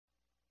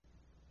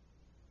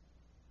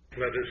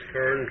Let us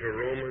turn to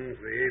Romans,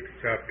 the 8th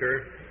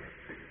chapter,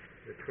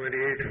 the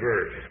 28th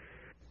verse.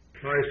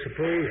 I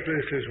suppose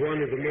this is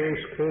one of the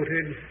most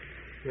quoted,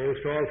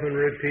 most often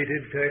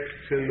repeated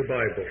texts in the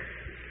Bible,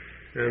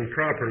 and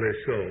properly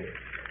so.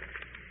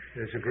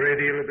 There's a great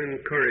deal of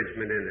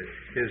encouragement in it,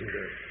 isn't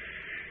there?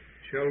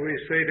 Shall we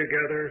say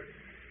together,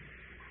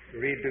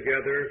 read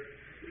together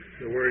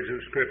the words of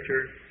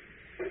Scripture?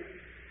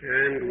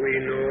 And we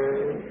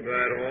know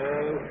that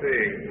all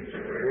things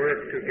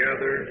work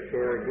together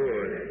for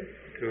good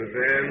to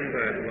them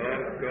that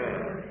love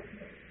God,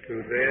 to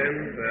them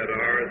that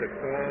are the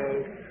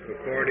called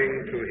according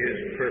to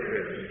His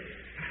purpose.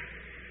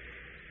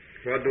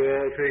 What do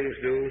all things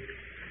do?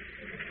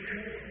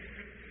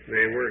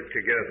 They work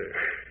together.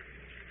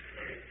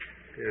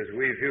 As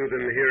we view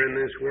them here in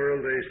this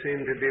world, they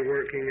seem to be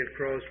working at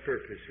cross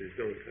purposes,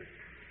 don't they?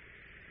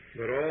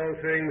 But all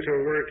things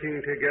are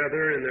working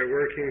together, and they're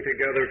working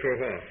together for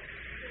what?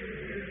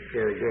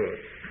 For good.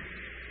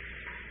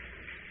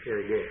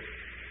 For good.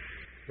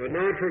 But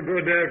not for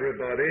good to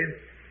everybody.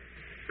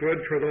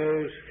 Good for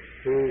those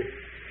who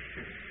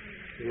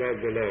love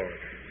the Lord.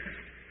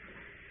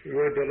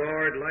 Would the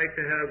Lord like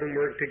to have them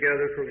work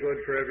together for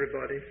good for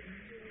everybody?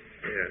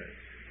 Yes,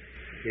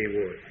 He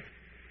would.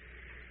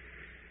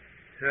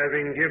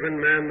 Having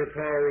given man the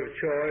power of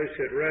choice,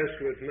 it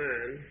rests with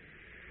man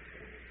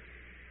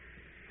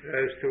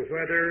as to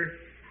whether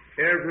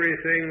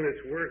everything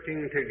that's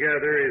working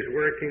together is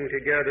working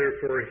together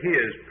for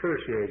his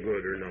personal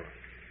good or not.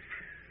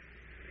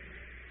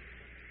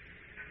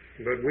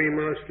 But we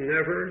must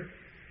never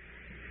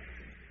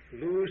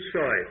lose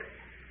sight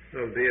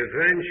of the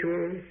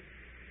eventual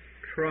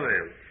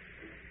triumph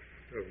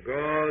of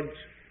God's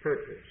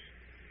purpose,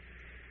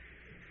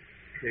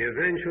 the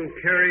eventual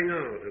carrying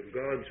out of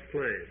God's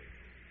plan.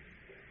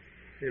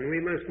 And we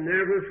must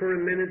never for a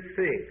minute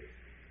think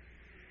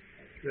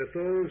that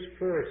those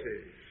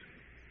forces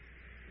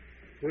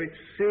which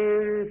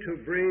seem to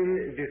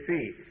bring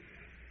defeat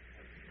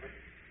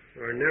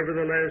are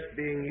nevertheless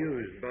being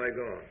used by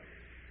God.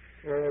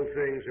 All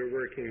things are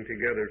working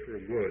together for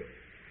good.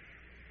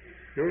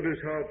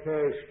 Notice how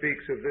Paul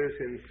speaks of this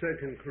in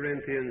 2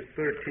 Corinthians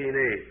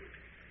 13:8.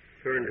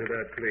 Turn to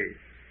that, please.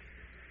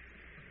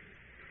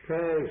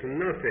 Paul's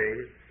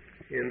nothing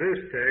in this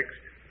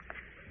text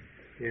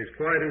is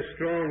quite as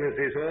strong as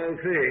his all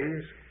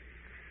things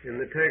in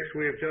the text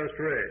we have just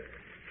read.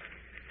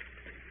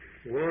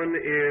 One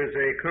is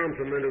a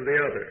complement of the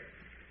other.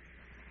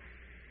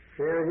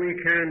 For we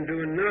can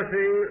do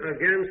nothing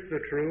against the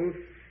truth,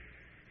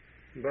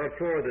 but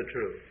for the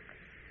truth.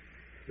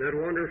 Isn't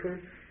that wonderful?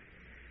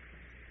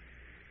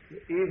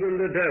 Even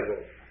the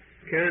devil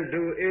can't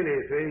do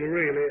anything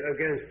really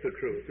against the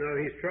truth. Now,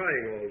 he's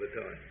trying all the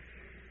time.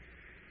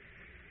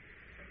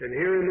 And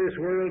here in this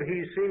world,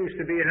 he seems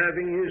to be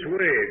having his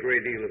way a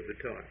great deal of the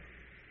time.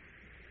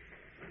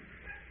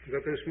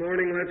 But this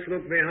morning, let's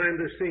look behind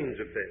the scenes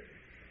a bit.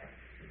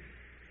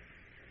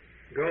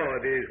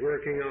 God is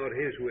working out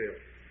His will.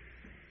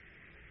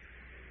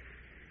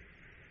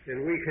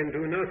 And we can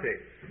do nothing.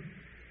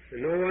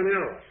 And no one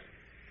else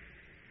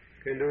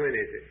can do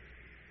anything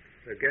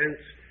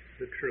against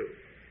the truth,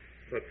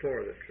 but for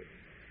the truth.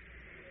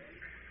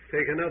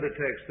 Take another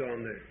text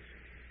on this.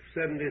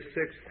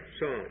 76th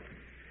Psalm,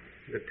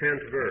 the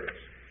 10th verse.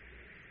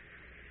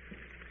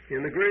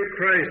 In the great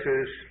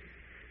crisis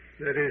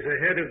that is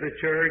ahead of the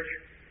church,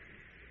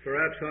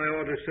 perhaps I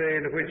ought to say,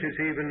 into which is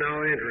even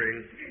now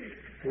entering,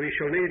 we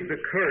shall need the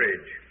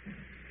courage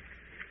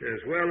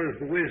as well as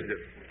the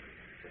wisdom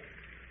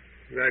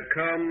that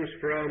comes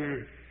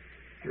from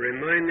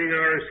reminding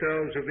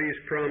ourselves of these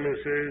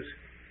promises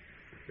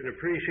and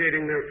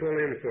appreciating their full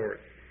import.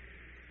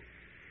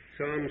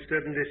 Psalm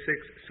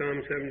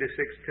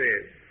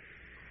 76:10.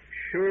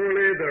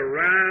 Surely the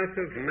wrath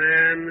of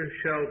man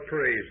shall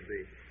praise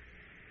thee.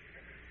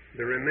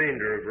 The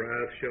remainder of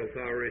wrath shalt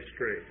thou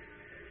restrain.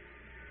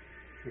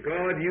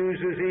 God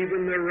uses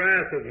even the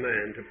wrath of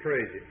man to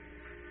praise Him.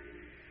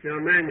 Now,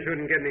 man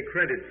shouldn't get any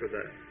credit for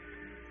that.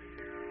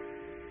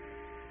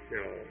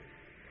 No.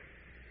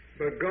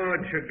 But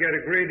God should get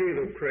a great deal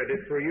of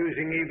credit for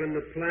using even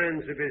the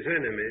plans of His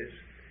enemies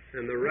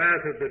and the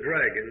wrath of the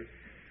dragon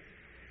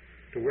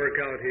to work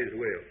out His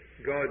will.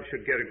 God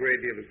should get a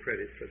great deal of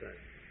credit for that.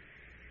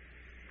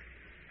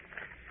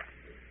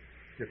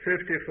 The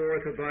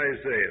 54th of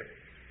Isaiah,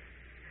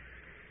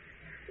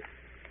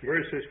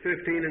 verses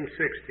 15 and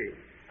 16.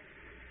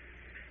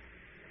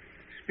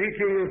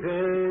 Speaking of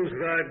those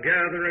that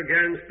gather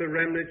against the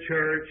remnant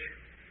church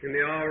in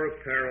the hour of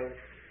peril,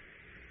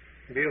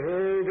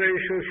 behold, they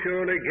shall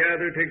surely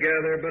gather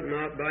together, but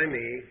not by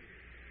me.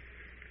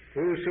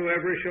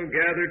 Whosoever shall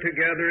gather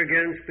together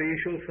against thee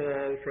shall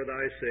fall for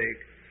thy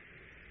sake.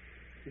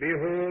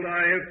 Behold,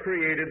 I have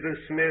created the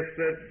smith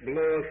that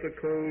bloweth the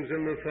coals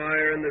in the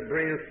fire, and that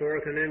bringeth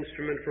forth an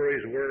instrument for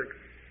his work.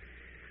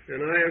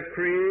 And I have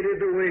created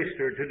the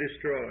waster to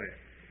destroy.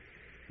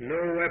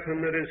 No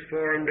weapon that is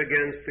formed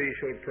against thee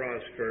shall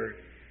prosper,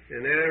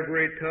 and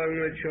every tongue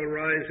that shall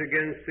rise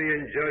against thee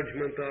in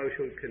judgment thou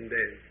shalt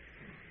condemn.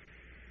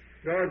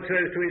 God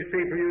says to His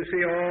people, you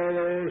see all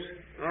those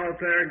out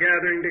there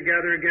gathering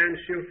together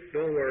against you?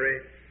 Don't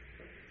worry.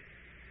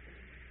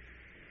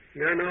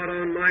 They're not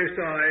on my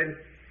side,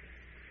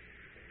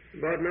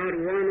 but not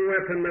one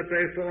weapon that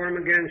they form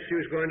against you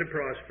is going to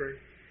prosper.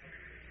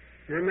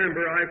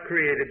 Remember, I've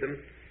created them.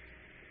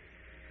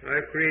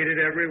 I've created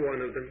every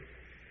one of them.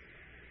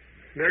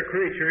 They're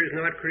creatures,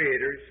 not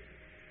creators.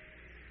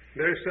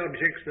 They're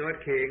subjects,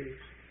 not kings.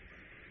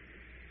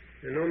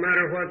 And no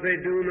matter what they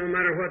do, no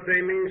matter what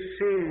they may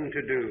seem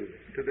to do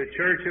to the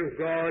church of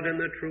God and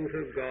the truth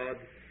of God,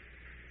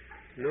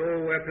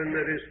 no weapon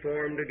that is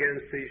formed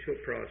against thee shall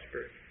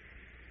prosper.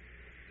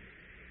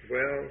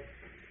 Well,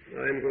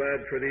 I'm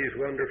glad for these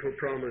wonderful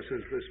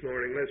promises this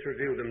morning. Let's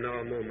review them now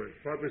a moment.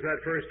 What was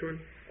that first one?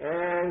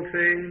 All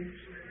things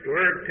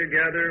work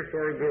together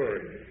for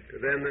good to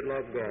them that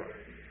love God.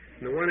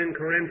 And the one in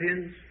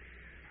Corinthians,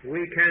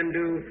 we can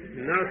do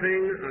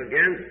nothing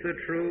against the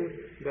truth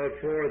but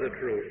for the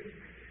truth.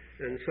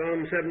 And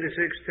Psalm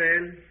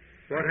 76:10,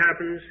 what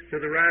happens to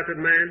the wrath of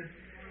man?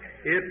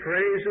 It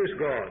praises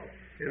God.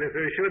 And if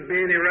there should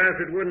be any wrath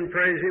that wouldn't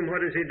praise Him,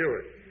 what does He do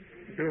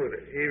with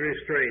it? He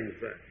restrains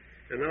that.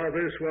 And now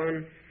this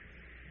one,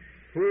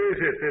 who is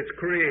it that's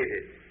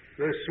created?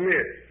 The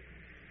smith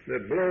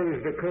that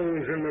blows the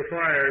coals in the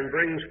fire and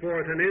brings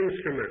forth an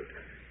instrument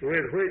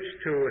with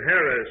which to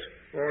harass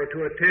or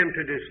to attempt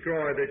to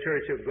destroy the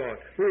church of God.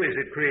 Who is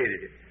it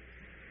created it?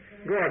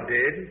 God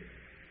did.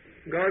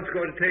 God's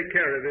going to take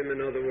care of him,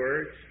 in other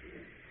words.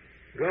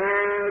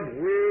 God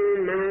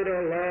will not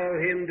allow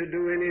him to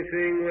do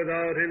anything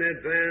without in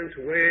advance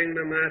weighing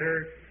the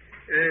matter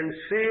and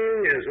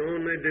seeing, as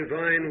only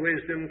divine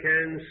wisdom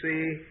can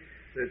see,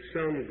 that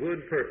some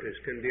good purpose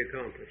can be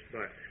accomplished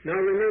by it. Now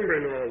remember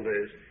in all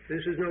this,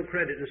 this is no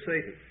credit to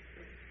Satan.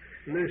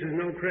 And this is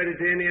no credit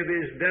to any of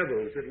his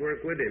devils that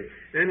work with him.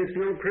 And it's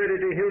no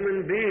credit to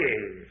human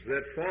beings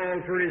that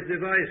fall for his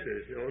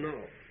devices.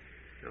 No.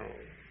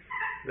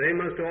 They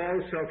must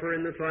all suffer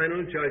in the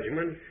final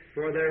judgment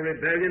for their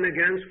rebellion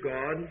against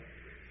God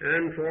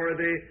and for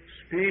the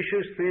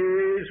specious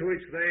theories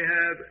which they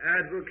have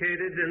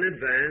advocated and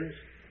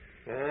advanced.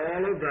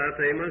 All of that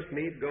they must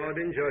meet God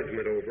in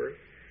judgment over.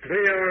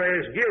 They are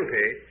as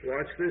guilty,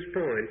 watch this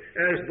point,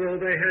 as though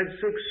they had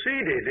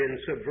succeeded in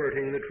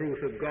subverting the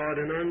truth of God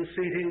and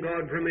unseating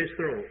God from His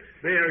throne.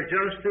 They are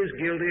just as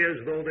guilty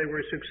as though they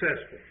were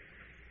successful.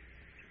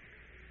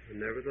 And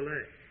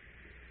nevertheless,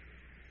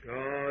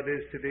 God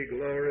is to be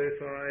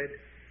glorified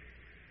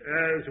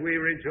as we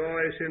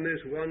rejoice in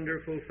this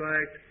wonderful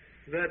fact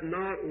that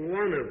not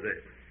one of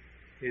them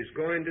is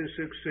going to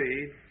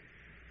succeed.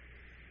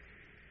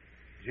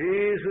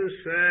 Jesus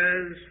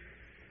says,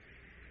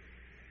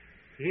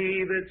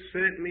 He that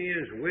sent me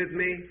is with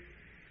me,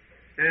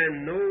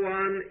 and no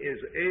one is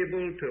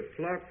able to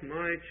pluck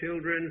my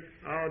children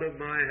out of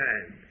my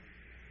hand.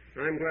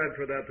 I'm glad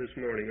for that this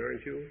morning,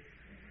 aren't you?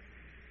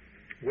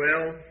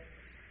 Well,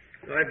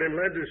 I've been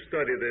led to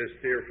study this,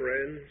 dear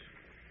friends,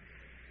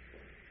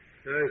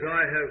 as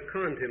I have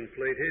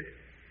contemplated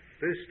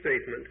this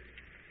statement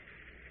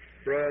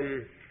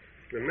from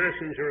the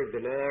messenger of the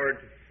Lord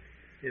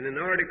in an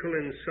article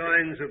in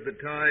Signs of the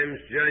Times,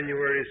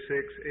 January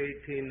 6,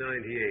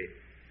 1898.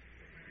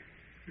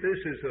 This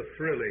is a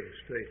thrilling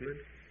statement.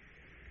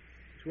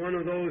 It's one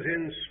of those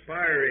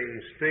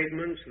inspiring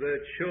statements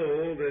that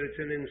show that it's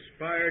an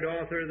inspired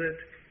author that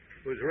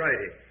was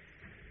writing.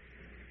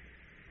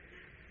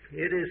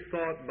 It is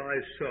thought by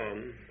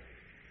some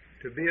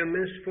to be a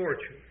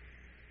misfortune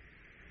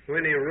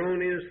when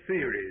erroneous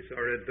theories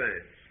are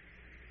advanced.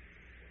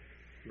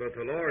 But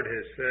the Lord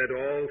has said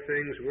all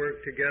things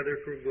work together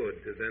for good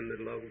to them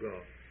that love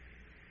God.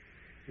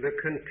 The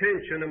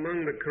contention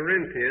among the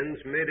Corinthians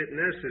made it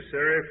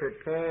necessary for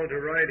Paul to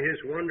write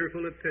his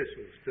wonderful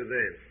epistles to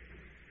them.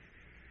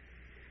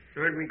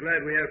 Aren't we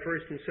glad we have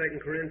 1st and 2nd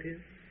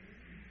Corinthians?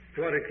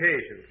 What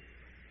occasion?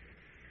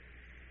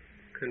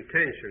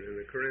 Contention in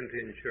the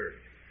Corinthian church.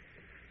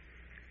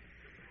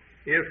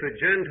 If the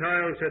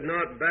Gentiles had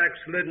not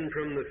backslidden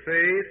from the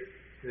faith,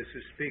 this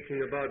is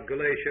speaking about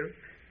Galatia,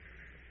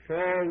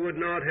 Paul would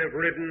not have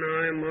written,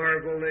 I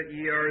marvel that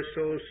ye are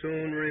so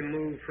soon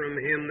removed from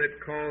him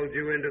that called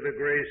you into the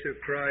grace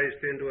of Christ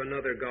into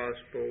another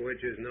gospel,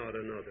 which is not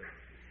another.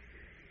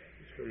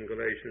 It's from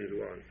Galatians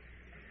 1.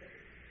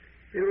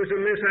 It was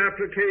a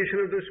misapplication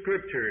of the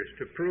Scriptures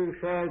to prove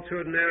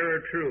falsehood and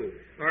error true.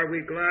 Are we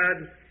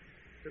glad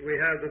that we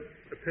have the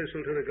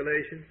epistle to the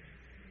Galatians?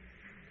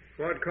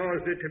 What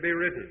caused it to be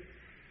written?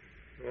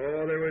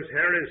 Oh, there was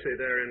heresy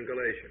there in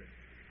Galatia.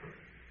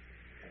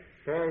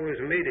 Paul was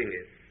meeting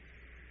it.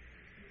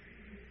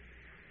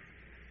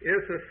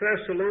 If the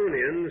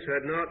Thessalonians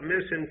had not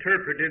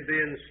misinterpreted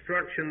the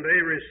instruction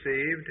they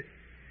received,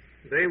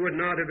 they would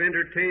not have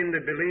entertained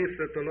the belief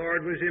that the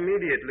Lord was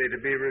immediately to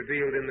be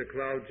revealed in the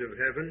clouds of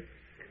heaven,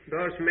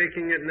 thus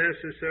making it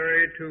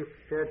necessary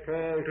for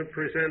Paul to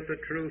present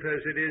the truth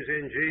as it is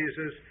in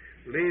Jesus,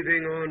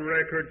 leaving on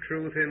record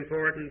truth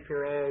important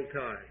for all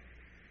time.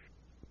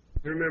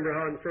 Remember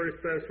how in 1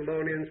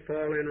 Thessalonians,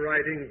 Paul, in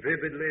writing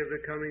vividly of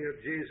the coming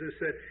of Jesus,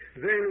 said,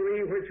 "Then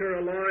we which are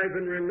alive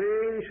and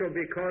remain shall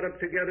be caught up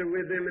together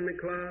with them in the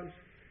clouds."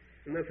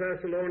 And the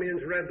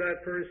Thessalonians read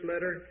that first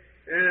letter,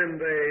 and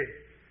they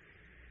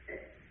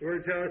were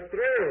just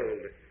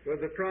thrilled with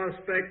the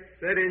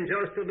prospect that in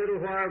just a little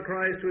while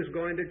Christ was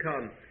going to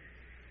come.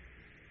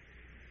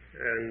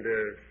 And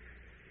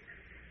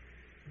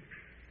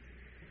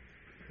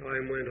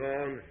time went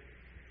on.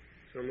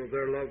 Some of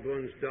their loved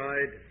ones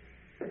died.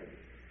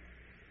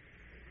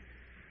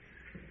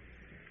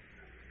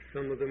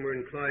 Some of them were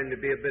inclined to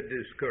be a bit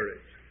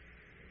discouraged.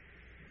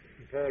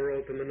 And Paul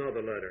wrote them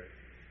another letter.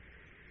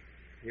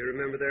 You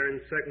remember there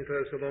in 2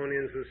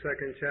 Thessalonians, the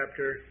 2nd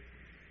chapter,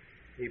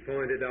 he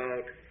pointed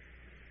out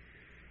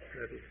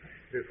that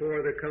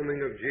before the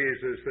coming of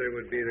Jesus there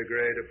would be the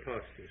great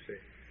apostasy.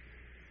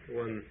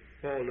 One,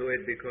 Paul knew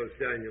it because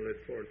Daniel had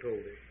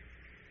foretold it.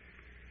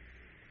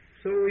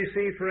 So we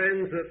see,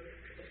 friends, that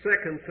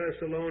 2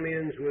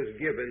 Thessalonians was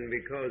given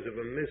because of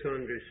a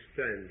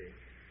misunderstanding.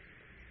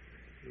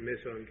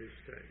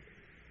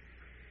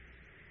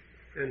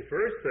 And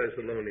 1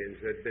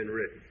 Thessalonians had been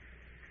written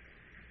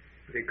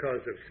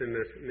because of some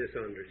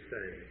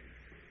misunderstanding.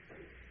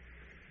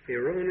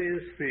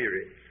 Erroneous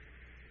theories.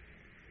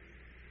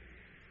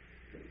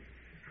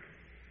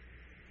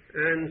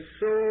 And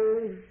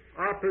so,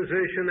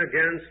 opposition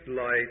against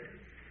light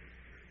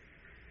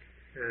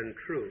and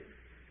truth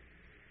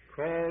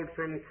called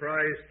from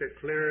Christ a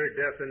clearer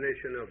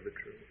definition of the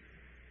truth.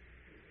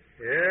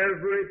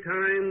 Every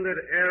time that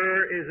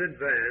error is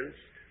advanced,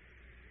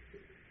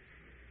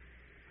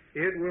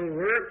 it will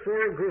work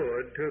for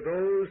good to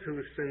those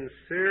who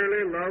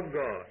sincerely love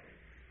God.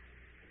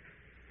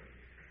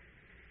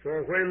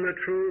 For when the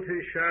truth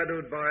is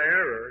shadowed by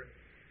error,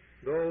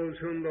 those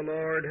whom the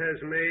Lord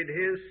has made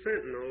His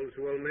sentinels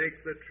will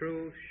make the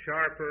truth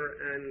sharper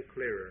and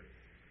clearer.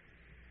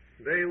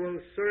 They will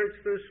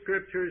search the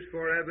Scriptures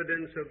for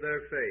evidence of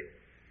their faith.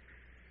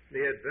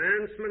 The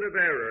advancement of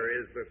error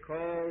is the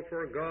call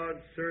for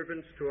God's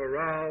servants to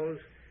arouse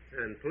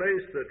and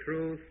place the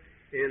truth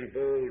in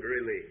bold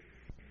relief.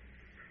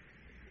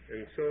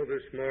 And so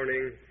this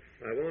morning,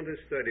 I want to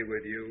study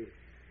with you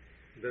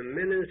the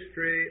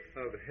ministry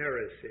of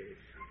heresies.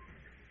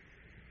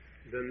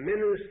 The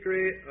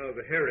ministry of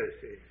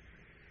heresies.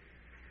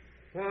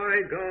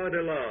 Why God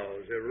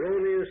allows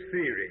erroneous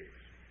theories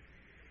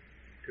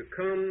to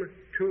come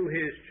to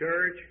His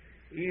church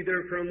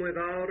either from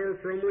without or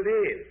from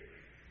within.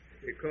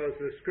 Because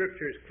the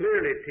Scriptures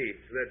clearly teach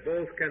that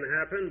both can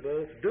happen,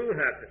 both do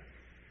happen.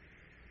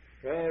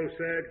 Paul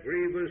said,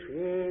 "Grievous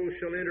wolves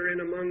shall enter in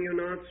among you,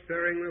 not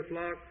sparing the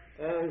flock.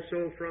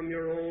 Also from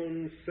your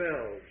own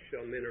selves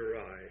shall men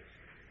arise,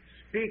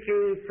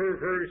 speaking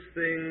perverse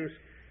things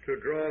to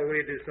draw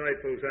away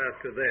disciples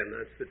after them."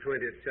 That's the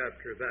 20th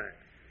chapter of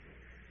Acts.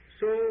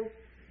 So,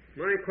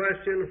 my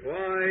question,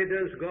 why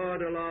does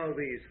God allow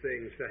these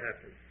things to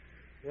happen?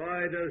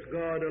 Why does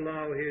God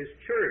allow His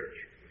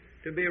church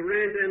to be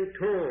rent and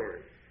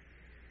torn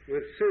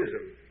with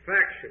schism,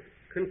 faction,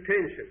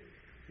 contention,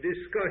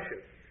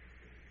 discussion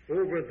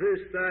over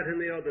this, that,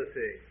 and the other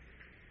thing?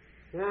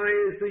 Why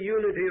is the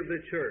unity of the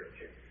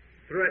church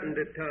threatened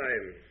at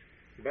times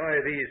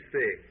by these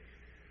things?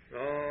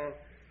 Oh,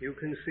 you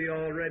can see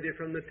already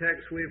from the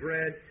text we've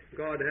read,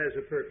 God has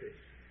a purpose.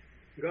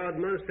 God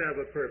must have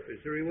a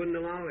purpose, or He wouldn't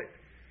allow it.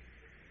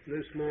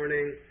 This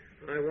morning,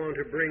 I want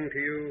to bring to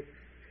you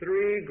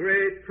 3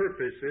 great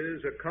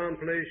purposes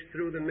accomplished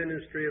through the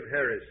ministry of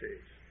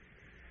heresies.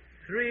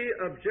 3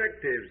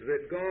 objectives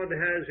that God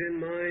has in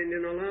mind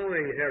in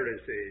allowing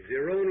heresies,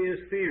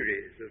 erroneous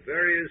theories of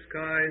various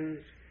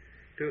kinds,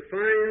 to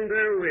find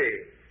their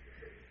way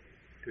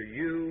to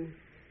you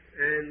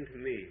and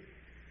me.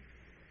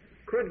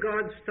 Could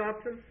God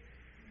stop them?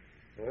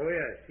 Oh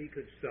yes, He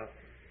could stop them.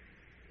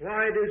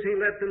 Why does He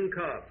let them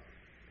come?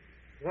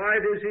 Why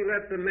does He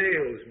let the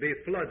mails be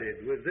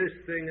flooded with this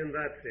thing and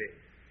that thing?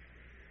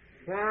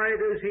 Why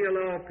does He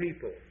allow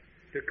people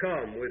to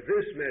come with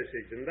this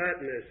message and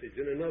that message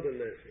and another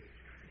message?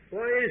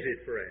 Why is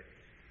it, friends?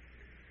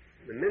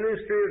 The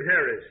ministry of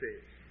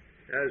heresies,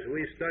 as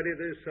we study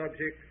this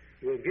subject,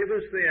 will give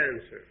us the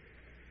answer.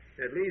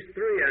 At least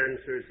 3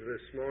 answers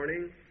this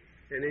morning,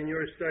 and in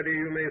your study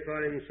you may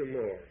find some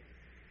more.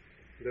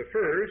 The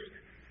first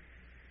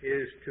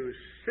is to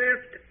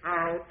sift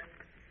out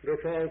the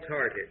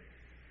false-hearted.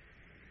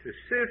 To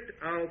sift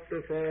out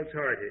the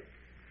false-hearted.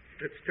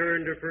 Let's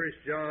turn to 1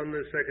 John,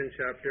 the 2nd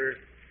chapter,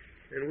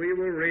 and we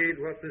will read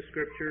what the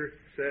Scripture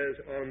says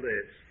on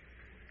this.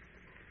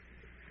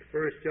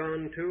 1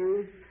 John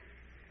 2,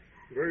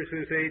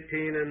 verses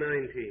 18 and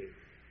 19.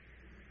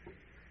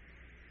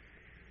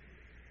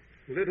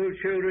 Little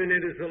children,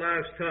 it is the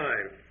last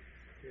time.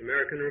 The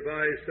American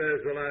Revised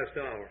says the last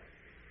hour.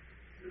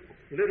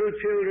 Little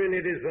children,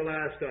 it is the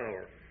last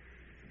hour.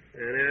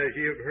 And as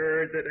ye have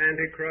heard that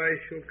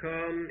Antichrist shall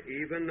come,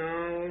 even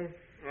now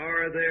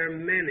are there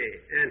many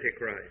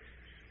Antichrists,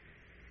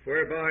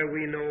 whereby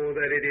we know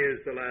that it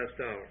is the last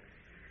hour.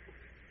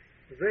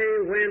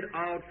 They went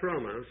out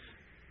from us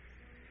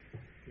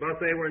but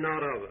they were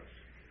not of us.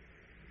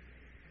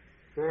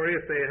 For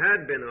if they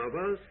had been of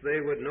us,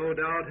 they would no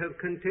doubt have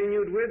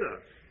continued with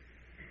us.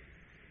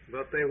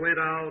 But they went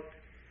out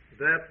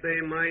that they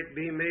might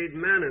be made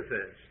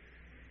manifest,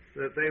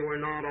 that they were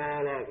not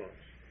all of us.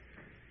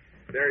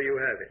 There you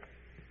have it.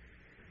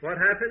 What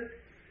happened?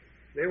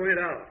 They went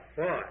out.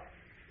 Why?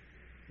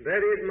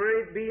 That it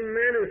might be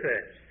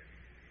manifest.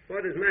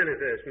 What does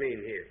manifest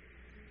mean here?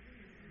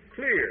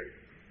 Clear,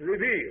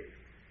 revealed.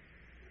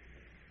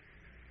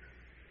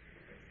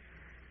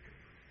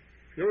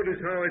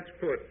 Notice how it's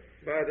put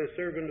by the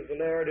servant of the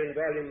Lord in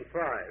volume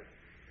 5,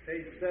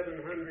 page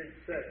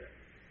 707.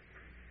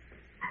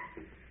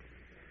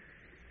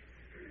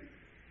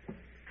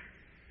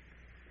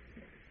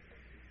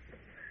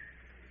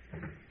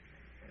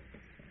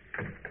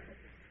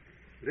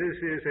 This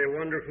is a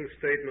wonderful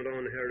statement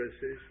on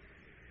heresies.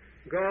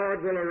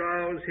 God will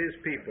arouse his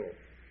people.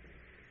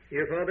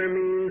 If other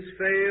means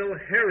fail,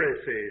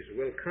 heresies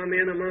will come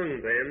in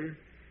among them,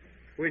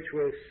 which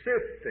will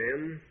sift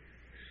them,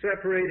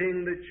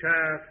 separating the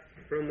chaff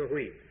from the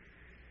wheat.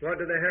 What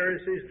do the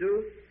heresies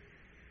do?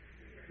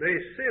 They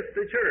sift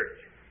the church.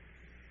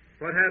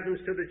 What happens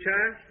to the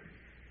chaff?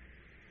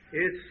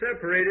 It's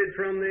separated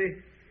from the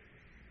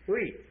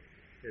wheat.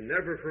 And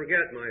never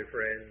forget, my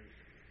friends,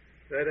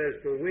 that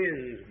as the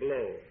winds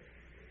blow,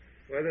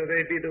 whether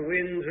they be the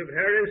winds of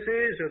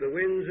heresies or the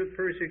winds of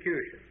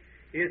persecution,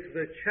 it's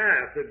the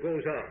chaff that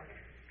goes off.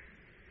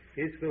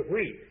 It's the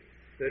wheat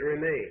that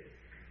remains.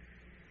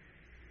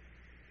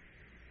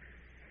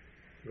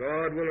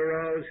 God will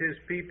arouse his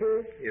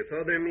people. If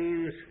other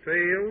means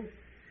fail,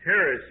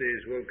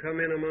 heresies will come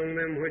in among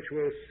them, which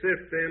will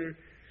sift them,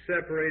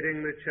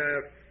 separating the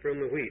chaff from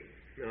the wheat.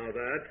 Now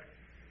that,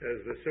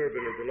 as the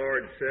servant of the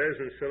Lord says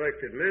in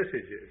Selected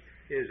Messages,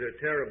 is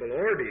a terrible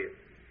ordeal.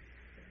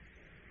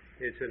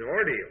 It's an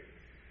ordeal.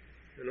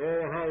 And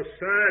oh, how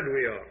sad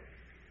we are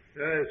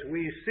as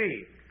we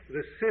see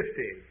the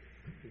sifting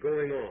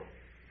going on.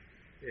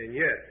 And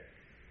yet,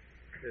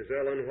 as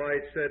Ellen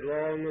White said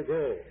long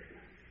ago,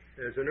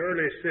 as an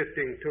early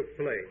sifting took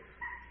place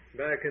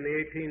back in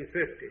the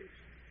 1850s,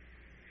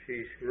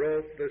 she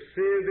wrote, "The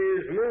sieve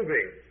is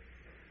moving,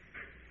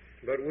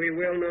 but we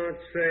will not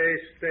say,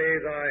 stay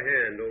thy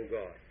hand, O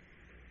God."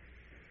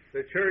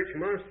 The church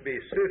must be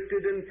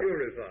sifted and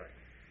purified.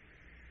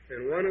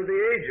 And one of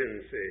the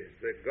agencies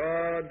that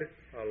God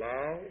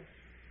allows,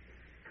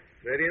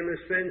 that in the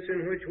sense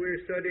in which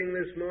we're studying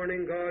this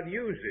morning, God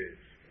uses,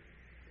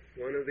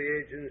 one of the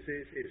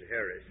agencies is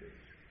heresies.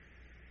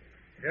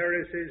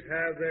 Heresies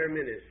have their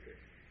ministry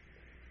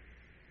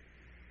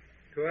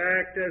to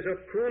act as a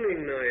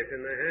pruning knife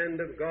in the hand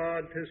of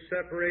God to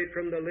separate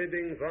from the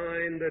living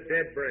vine the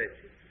dead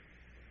branches,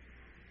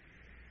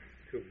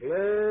 to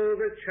blow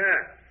the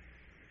chaff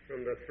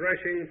from the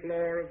threshing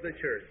floor of the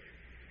church,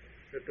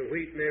 that the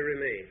wheat may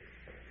remain.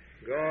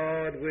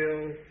 God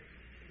will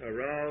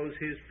arouse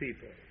his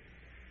people.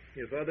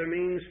 If other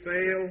means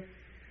fail,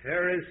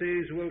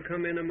 heresies will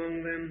come in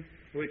among them,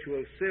 which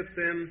will sift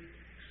them,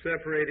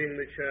 separating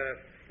the chaff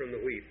from the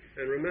wheat.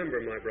 And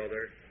remember, my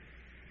brother,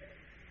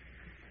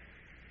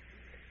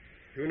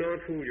 do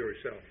not fool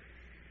yourself.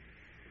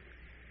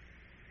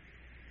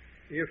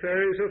 If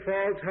there is a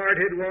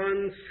false-hearted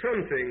one,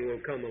 something will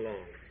come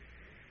along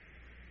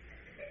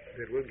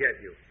that will get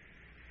you.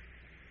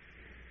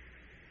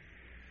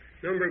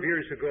 A number of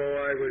years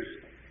ago, I was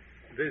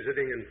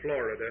visiting in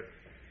Florida,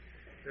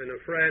 and a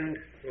friend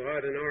who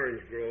had an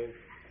orange grove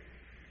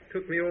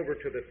took me over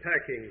to the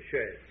packing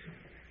sheds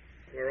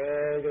where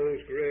all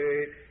those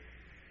great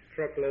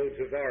truckloads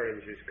of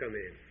oranges come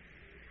in.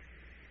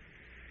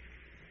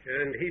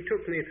 And he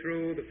took me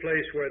through the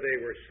place where they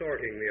were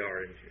sorting the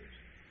oranges,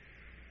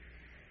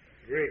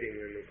 grading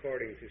them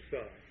according to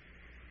size.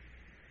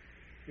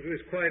 It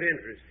was quite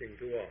interesting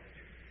to watch.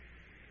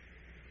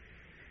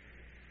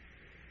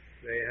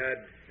 They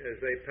had, as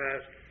they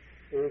passed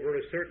over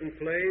a certain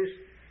place,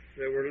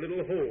 there were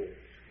little holes,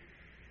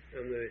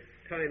 and the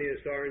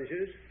tiniest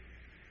oranges,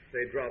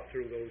 they dropped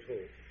through those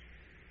holes.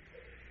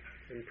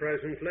 And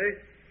presently,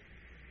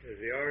 as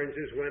the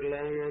oranges went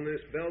along on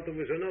this belt, there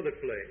was another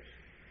place,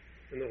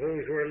 and the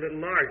holes were a little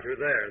larger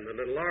there, and the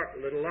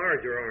little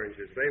larger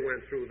oranges, they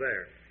went through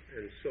there,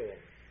 and so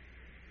on.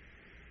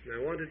 And I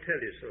want to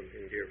tell you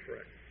something, dear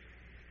friends.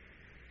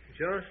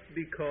 Just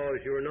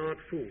because you're not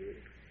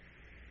fooled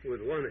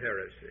with one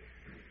heresy,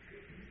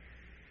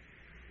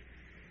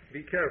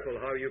 be careful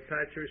how you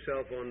pat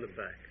yourself on the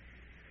back.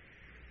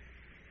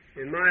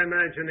 In my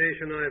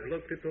imagination, I've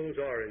looked at those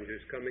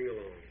oranges coming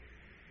along,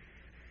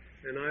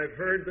 and I've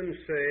heard them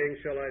saying,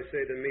 shall I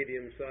say the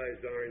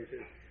medium-sized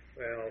oranges,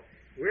 well,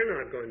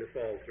 we're not going to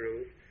fall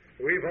through.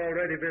 We've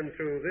already been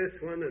through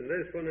this one and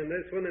this one and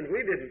this one, and we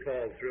didn't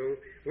fall through.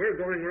 We're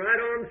going right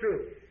on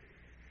through.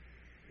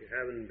 You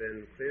haven't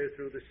been clear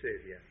through the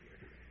sieve yet.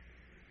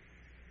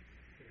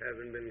 You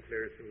haven't been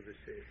clear through the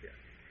sieve yet.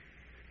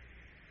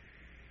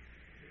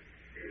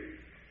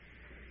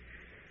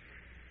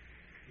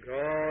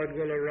 God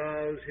will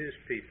arouse his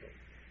people.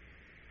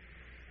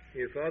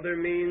 If other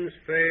means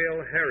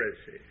fail,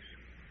 heresies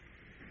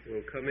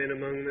will come in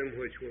among them,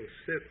 which will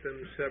sift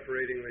them,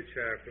 separating the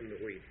chaff from the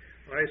wheat.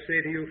 I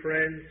say to you,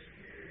 friends,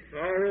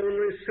 our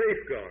only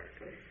safeguard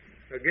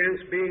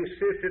against being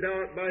sifted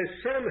out by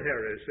some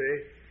heresy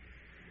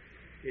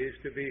is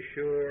to be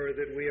sure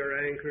that we are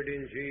anchored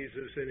in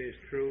Jesus and His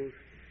truth,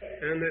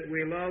 and that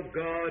we love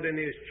God and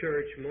His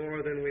church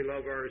more than we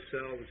love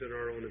ourselves and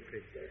our own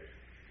opinions.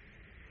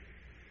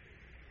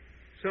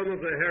 Some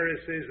of the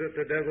heresies that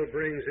the devil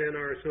brings in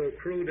are so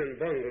crude and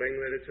bungling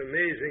that it's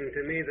amazing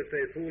to me that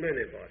they fool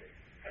anybody.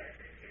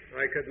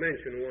 I could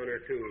mention one or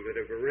two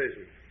that have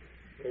arisen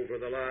over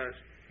the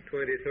last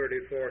 20,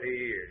 30, 40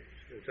 years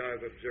as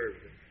I've observed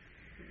them.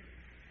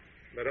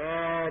 But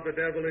the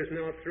devil is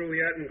not through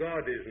yet, and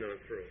God is not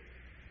through.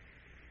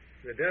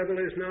 The devil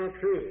is not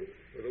through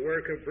with the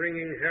work of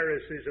bringing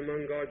heresies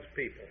among God's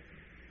people,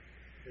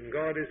 and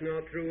God is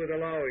not through with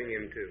allowing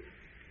him to.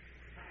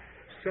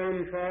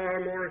 Some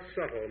far more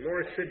subtle,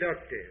 more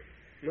seductive,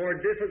 more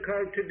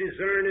difficult to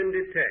discern and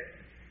detect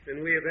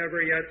than we have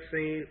ever yet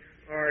seen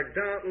are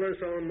doubtless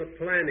on the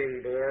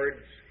planning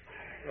boards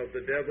of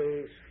the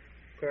devil's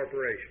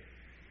corporation.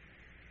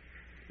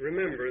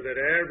 Remember that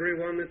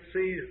everyone that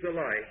sees the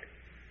light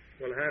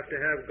will have to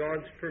have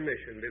God's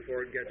permission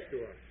before it gets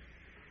to us.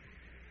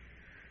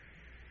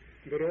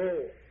 But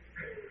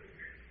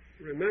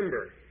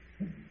remember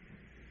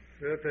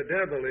that the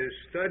devil is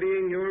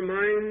studying your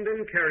mind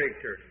and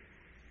character.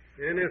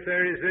 And if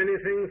there is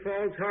anything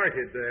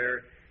false-hearted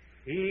there,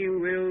 he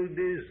will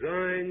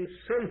design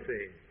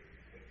something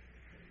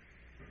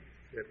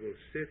that will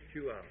sift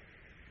you out.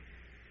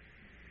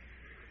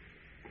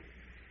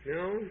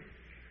 Now,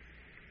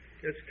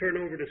 let's turn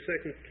over to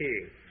 2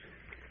 Kings,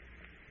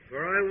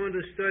 where I want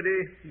to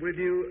study with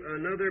you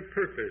another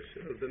purpose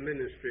of the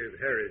ministry of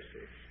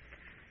heresies.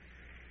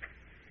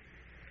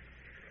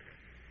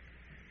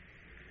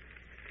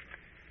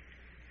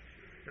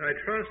 I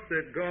trust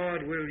that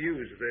God will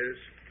use this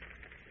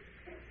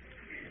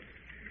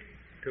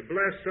to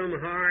bless some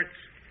hearts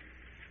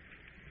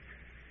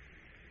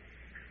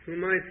who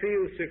might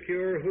feel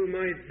secure, who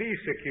might be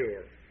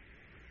secure,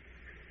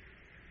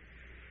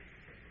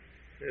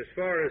 as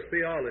far as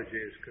theology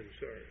is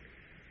concerned.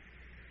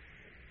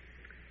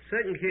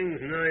 2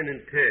 Kings 9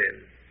 and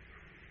 10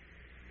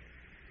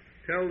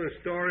 tell the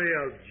story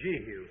of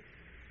Jehu.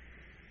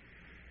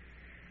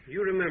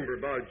 You remember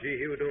about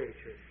Jehu, don't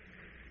you?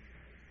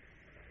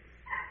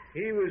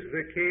 He was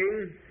the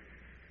king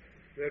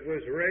that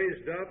was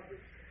raised up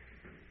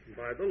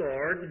by the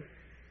Lord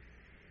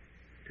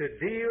to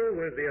deal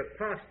with the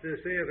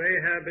apostasy of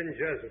Ahab and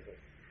Jezebel.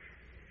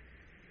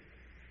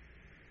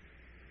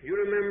 You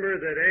remember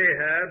that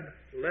Ahab,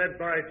 led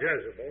by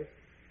Jezebel,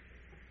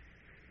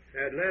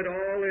 had led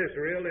all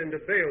Israel into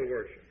Baal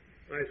worship.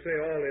 I say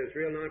all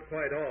Israel, not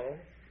quite all.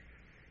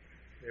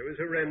 There was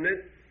a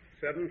remnant,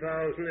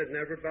 7,000 had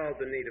never bowed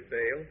the knee to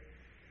Baal.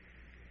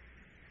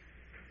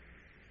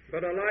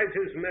 But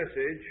Elijah's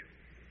message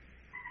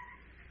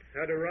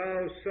had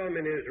aroused some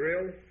in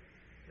Israel,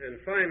 and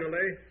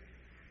finally,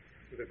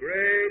 the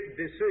great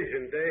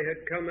decision day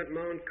had come at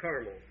Mount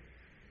Carmel.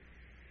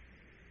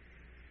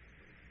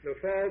 The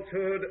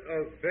falsehood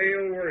of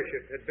Baal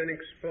worship had been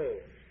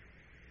exposed.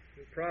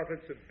 The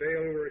prophets of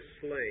Baal were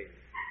slain.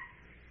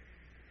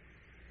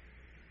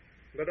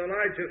 But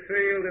Elijah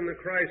failed in the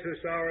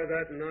crisis hour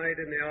that night,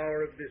 in the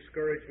hour of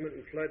discouragement,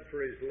 and fled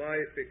for his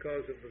life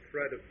because of the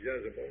threat of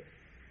Jezebel.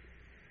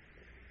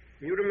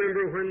 You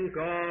remember when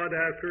God,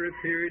 after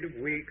a period of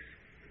weeks,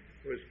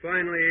 was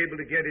finally able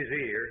to get his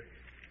ear.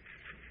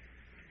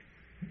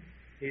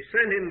 He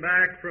sent him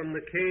back from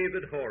the cave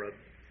at Horeb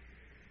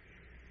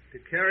to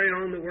carry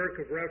on the work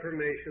of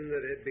reformation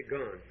that had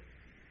begun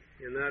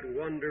in that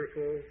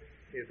wonderful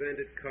event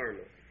at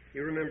Carmel.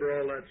 You remember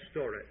all that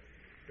story.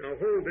 Now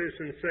hold this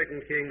in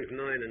 2 Kings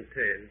 9 and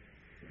 10.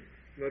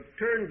 But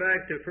turn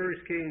back to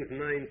 1 Kings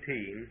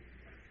 19,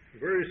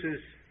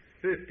 verses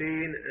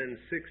 15 and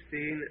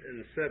 16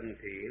 and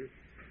 17,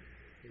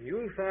 and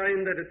you'll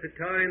find that at the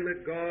time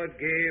that God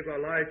gave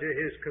Elijah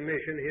his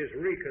commission, his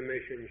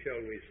recommission,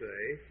 shall we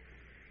say,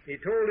 he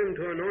told him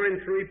to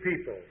anoint 3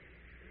 people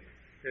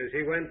as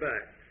he went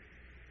back.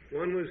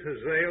 One was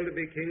Hazael to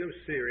be king of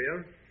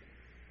Syria.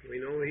 We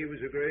know he was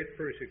a great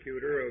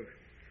persecutor of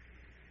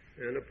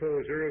and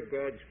opposer of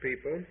God's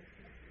people.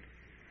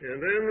 And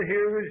then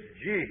here was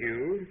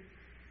Jehu,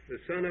 the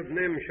son of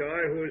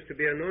Nimshi, who was to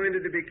be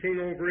anointed to be king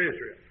over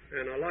Israel,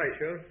 and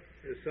Elisha,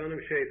 the son of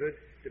Shaphat,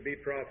 to be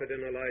prophet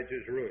in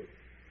Elijah's room.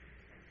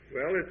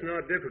 Well, it's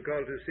not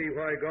difficult to see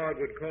why God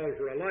would call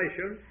for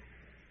Elisha,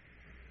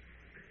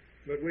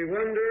 but we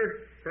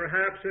wonder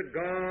perhaps at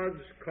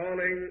God's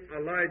calling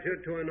Elijah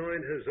to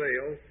anoint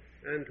Hazael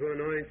and to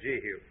anoint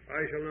Jehu.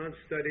 I shall not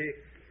study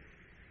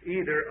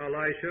either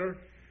Elisha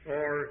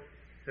or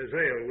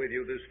Hazael with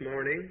you this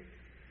morning.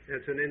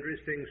 It's an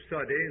interesting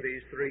study,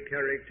 these 3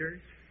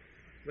 characters.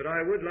 But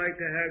I would like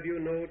to have you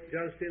note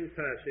just in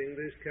passing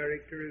this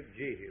character of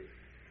Jehu.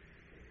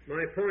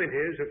 My point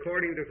is,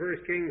 according to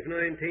 1 Kings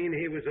 19,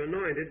 he was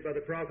anointed by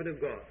the prophet of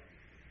God.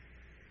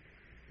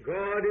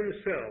 God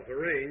himself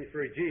arranged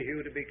for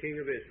Jehu to be king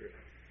of Israel.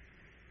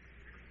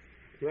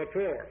 What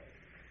for?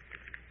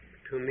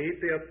 To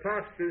meet the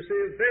apostasy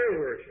of Baal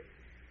worship.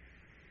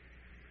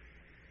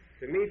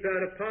 To meet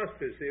that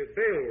apostasy of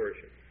Baal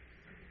worship.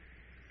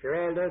 For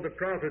although the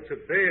prophets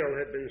of Baal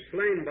had been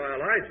slain by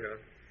Elijah,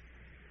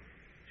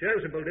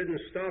 Jezebel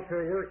didn't stop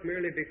her work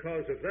merely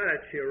because of that.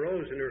 She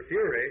arose in her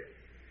fury,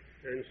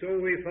 and so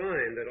we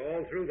find that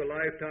all through the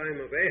lifetime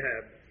of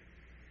Ahab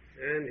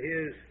and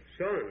his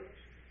sons,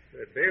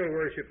 that Baal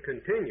worship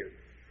continued.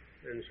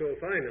 And so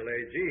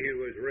finally,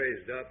 Jehu was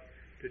raised up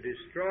to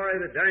destroy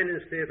the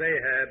dynasty of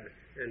Ahab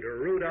and to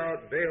root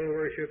out Baal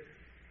worship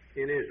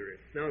in Israel.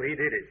 Now, he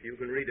did it. You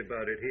can read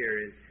about it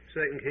here in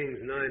 2 Kings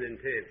 9 and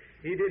 10.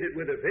 He did it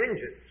with a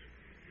vengeance.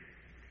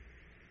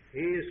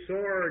 His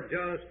sword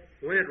just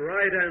went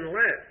right and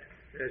left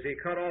as he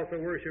cut off the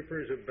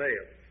worshippers of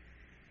Baal.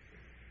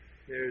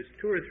 There's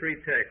 2 or 3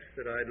 texts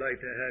that I'd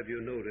like to have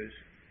you notice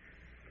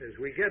as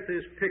we get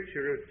this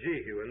picture of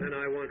Jehu, and then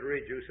I want to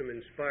read you some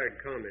inspired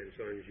comments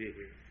on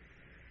Jehu.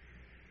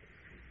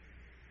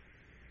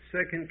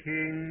 2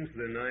 Kings,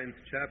 the 9th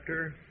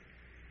chapter,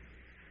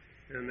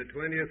 and the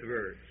 20th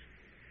verse.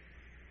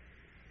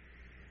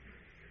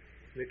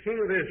 The king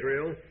of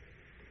Israel,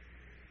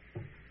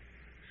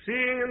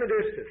 seeing in the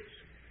distance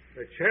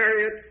a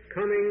chariot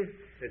coming,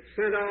 had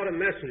sent out a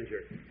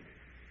messenger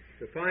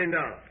to find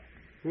out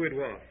who it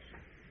was.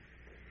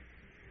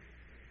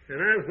 And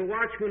as the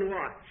watchman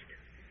watched,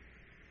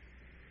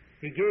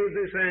 he gave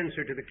this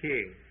answer to the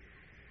king.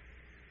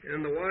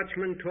 And the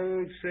watchman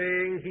told,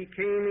 saying, He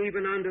came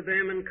even unto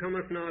them, and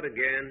cometh not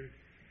again.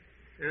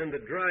 And the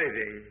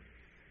driving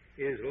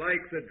is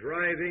like the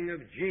driving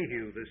of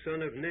Jehu, the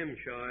son of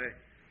Nimshi,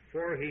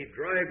 for he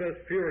driveth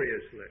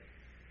furiously.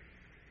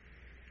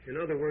 In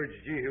other words,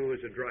 Jehu was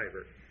a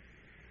driver.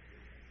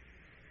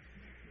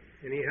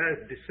 And he has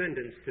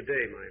descendants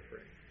today, my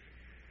friend.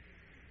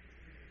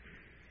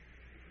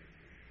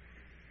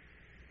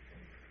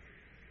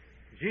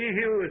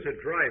 Jehu was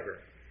a driver.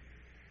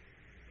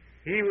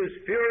 He was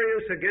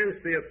furious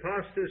against the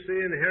apostasy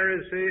and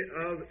heresy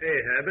of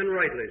Ahab, and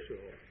rightly so.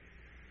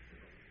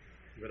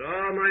 But,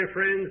 my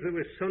friends, there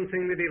was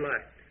something that he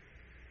lacked.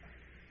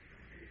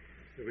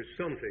 There was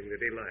something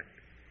that he lacked.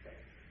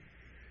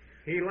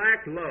 He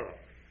lacked love.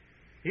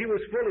 He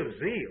was full of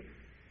zeal.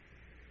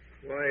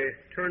 Why,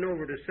 turn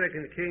over to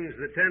 2 Kings,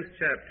 the 10th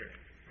chapter.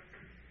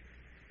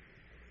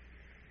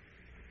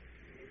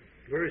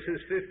 Verses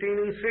 15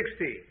 and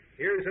 16.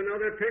 Here's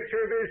another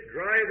picture of his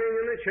driving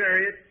in the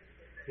chariot.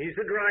 He's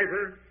the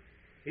driver.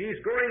 He's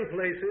going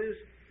places.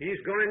 He's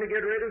going to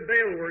get rid of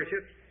Baal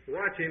worship.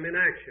 Watch him in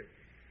action.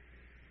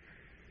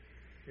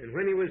 And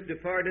when he was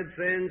departed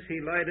thence, he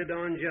lighted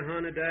on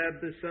Jehonadab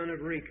the son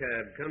of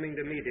Rechab, coming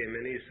to meet him.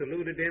 And he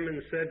saluted him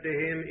and said to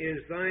him,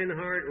 Is thine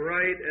heart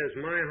right as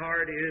my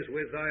heart is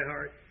with thy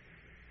heart?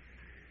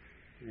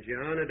 And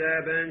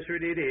Jehonadab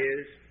answered, It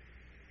is.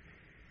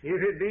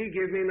 If it be,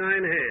 give me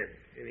thine hand.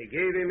 And he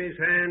gave him his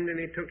hand, and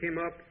he took him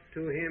up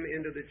to him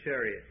into the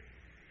chariot.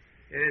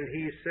 And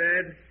he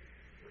said,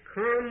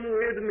 Come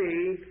with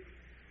me.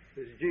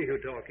 This is Jehu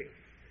talking.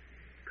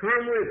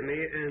 Come with me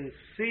and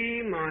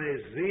see my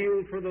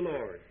zeal for the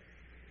Lord.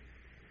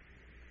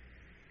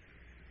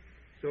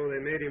 So they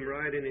made him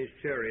ride in his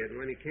chariot. And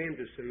when he came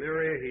to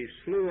Samaria, he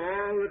slew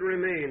all that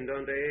remained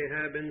unto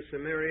Ahab in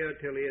Samaria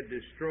till he had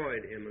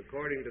destroyed him,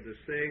 according to the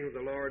saying of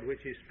the Lord which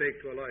he spake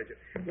to Elijah.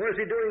 Was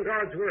he doing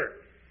God's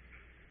work?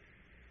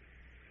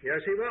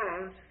 Yes, he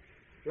was.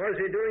 Was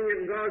he doing it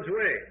in God's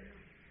way?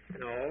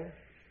 No.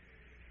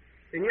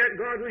 And yet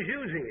God was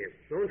using him.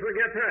 Don't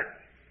forget that.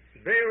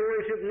 Baal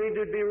worship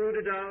needed to be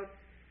rooted out.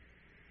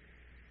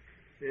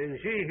 And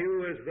Jehu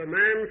was the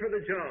man for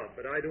the job,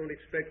 but I don't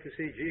expect to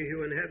see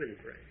Jehu in heaven,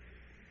 friend.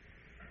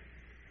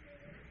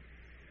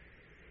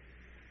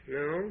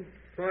 Now,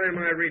 why am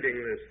I reading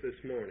this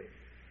morning?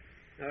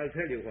 I'll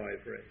tell you why,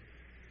 friend.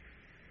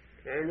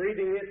 I'm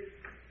reading it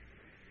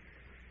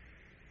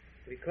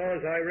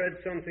because I read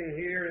something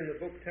here in the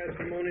book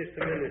Testimonies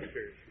to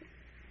Ministers.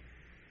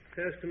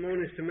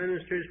 Testimonies to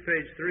Ministers,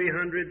 page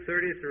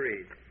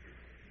 333.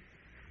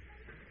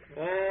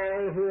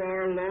 All who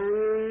are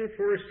longing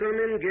for some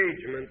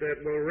engagement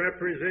that will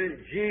represent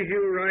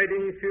Jehu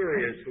riding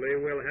furiously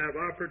will have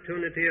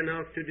opportunity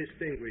enough to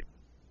distinguish.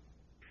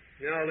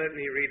 Now let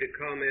me read a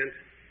comment,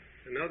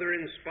 another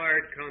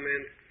inspired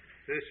comment.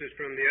 This is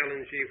from the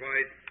Ellen G.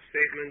 White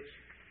Statements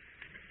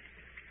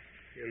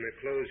in the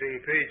closing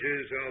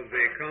pages of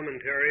the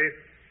commentary.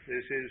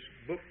 This is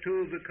Book 2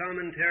 of the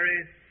commentary,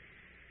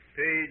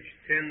 page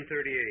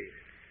 1038.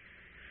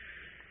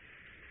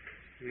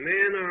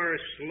 Men are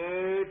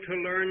slow to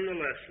learn the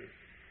lesson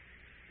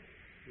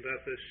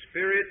that the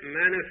Spirit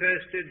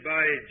manifested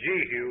by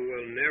Jehu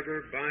will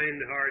never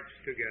bind hearts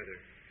together.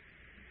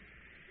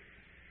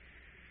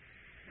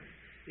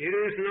 It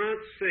is not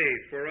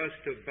safe for us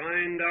to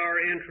bind our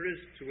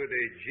interests with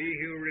a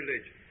Jehu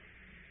religion,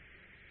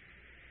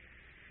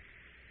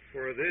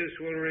 for this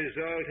will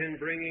result in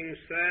bringing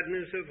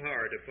sadness of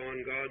heart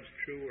upon God's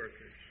true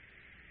workers.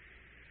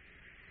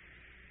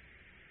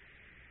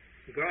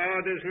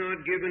 God has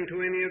not given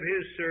to any of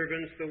his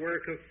servants the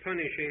work of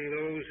punishing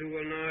those who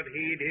will not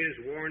heed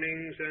his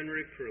warnings and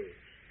reproofs.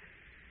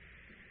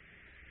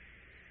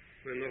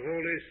 When the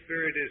Holy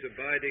Spirit is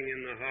abiding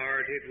in the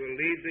heart, it will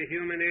lead the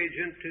human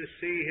agent to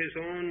see his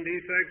own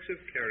defects of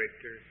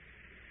character,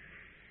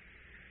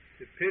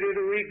 to pity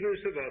the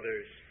weakness of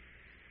others,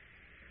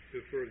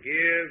 to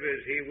forgive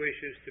as he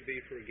wishes to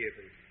be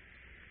forgiven.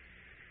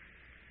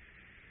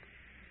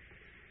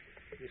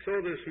 And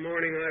so this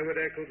morning I would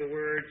echo the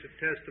words of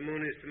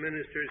Testimonies to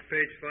Ministers,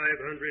 page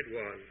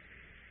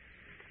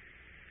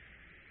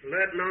 501.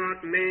 Let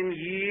not men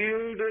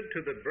yield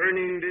to the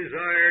burning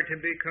desire to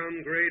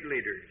become great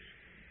leaders,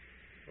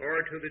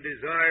 or to the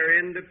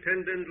desire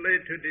independently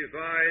to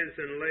devise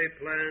and lay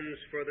plans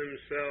for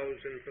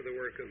themselves and for the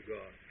work of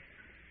God.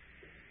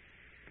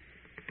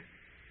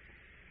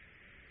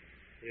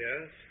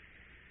 Yes,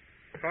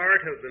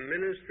 part of the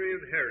ministry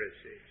of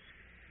heresies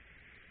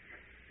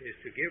is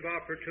to give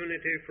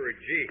opportunity for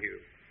Jehu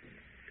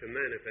to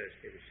manifest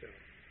himself.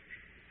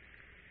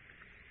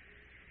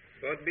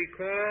 But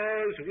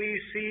because we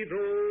see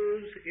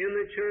those in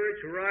the church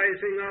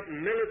rising up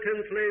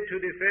militantly to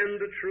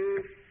defend the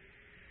truth,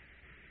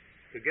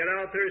 to get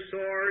out their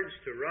swords,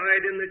 to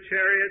ride in the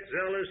chariot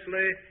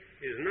zealously,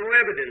 is no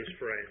evidence,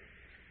 friend,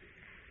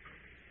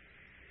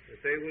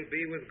 that they will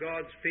be with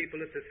God's people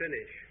at the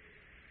finish.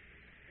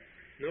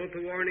 Note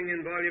the warning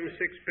in volume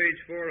 6, page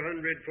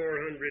 401.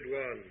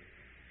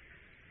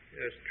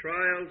 As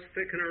trials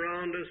thicken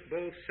around us,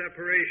 both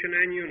separation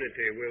and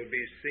unity will be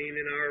seen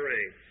in our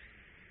ranks.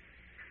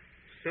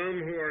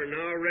 Some who are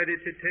now ready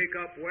to take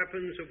up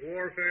weapons of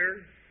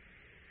warfare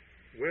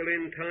will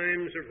in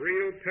times of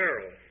real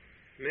peril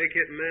make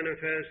it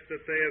manifest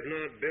that they have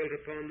not built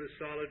upon the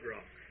solid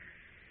rock.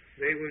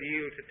 They will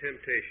yield to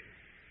temptation.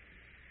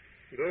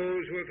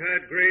 Those who have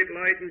had great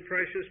light and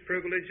precious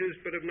privileges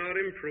but have not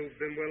improved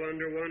them will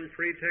under one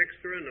pretext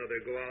or another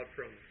go out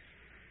from us.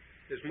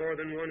 There's more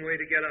than one way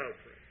to get out,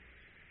 friends.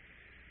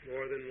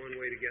 More than one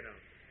way to get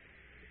out.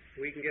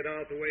 We can get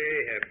out the way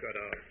Ahab got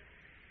out.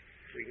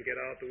 We can get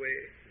out the way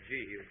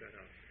Jehu got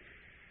out.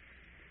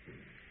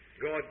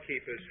 God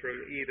keep us from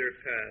either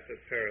path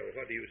of peril.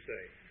 What do you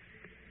say?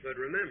 But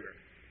remember,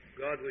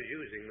 God was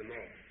using them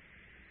all.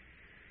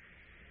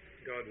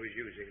 God was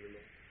using them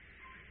all.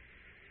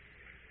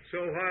 So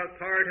while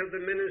part of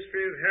the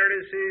ministry of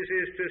heresies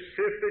is to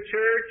sift the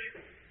church,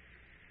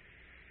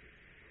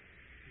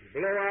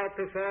 blow out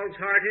the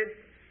false-hearted,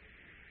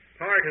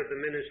 part of the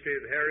ministry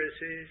of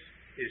heresies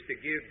is to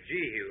give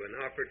Jehu an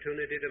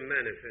opportunity to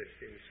manifest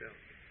himself,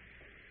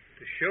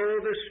 to show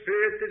the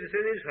spirit that is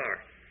in his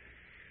heart,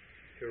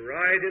 to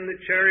ride in the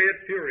chariot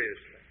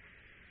furiously,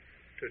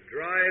 to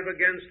drive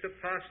against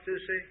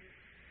apostasy,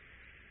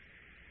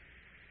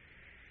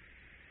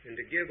 and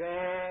to give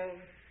all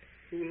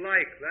who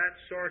like that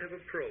sort of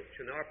approach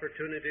an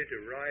opportunity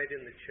to ride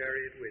in the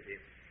chariot with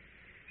him.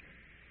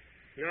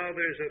 Now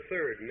there's a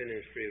third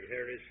ministry of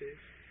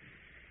heresies.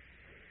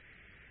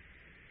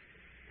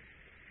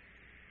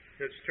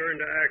 Let's turn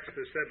to Acts,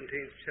 the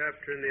 17th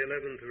chapter and the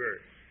 11th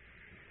verse.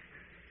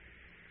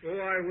 Oh,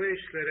 I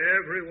wish that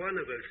every one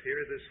of us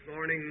here this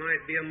morning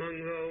might be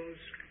among those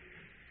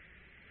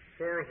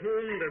for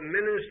whom the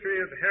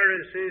ministry of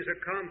heresies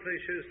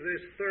accomplishes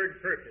this third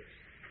purpose.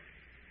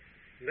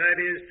 That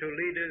is to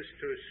lead us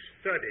to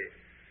study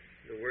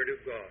the Word of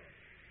God.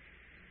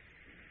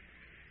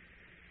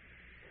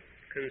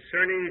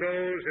 Concerning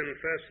those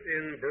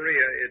in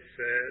Berea, it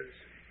says,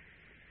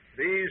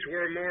 these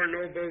were more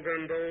noble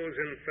than those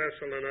in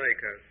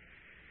Thessalonica,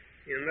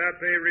 in that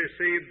they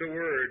received the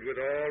Word with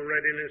all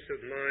readiness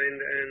of mind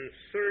and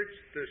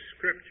searched the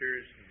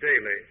Scriptures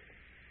daily,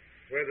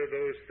 whether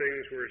those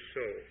things were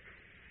so.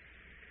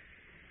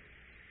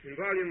 In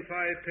volume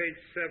 5, page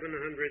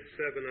 707,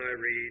 I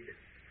read,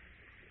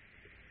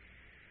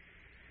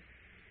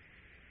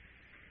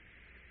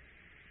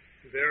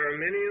 there are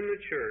many in the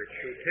church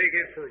who take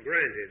it for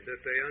granted that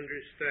they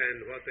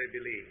understand what they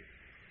believe.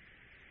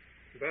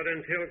 But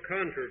until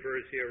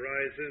controversy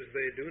arises,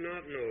 they do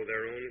not know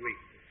their own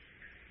weakness.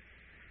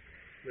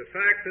 The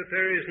fact that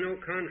there is no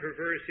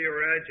controversy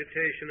or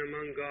agitation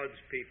among God's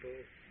people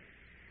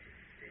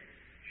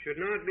should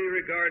not be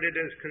regarded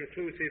as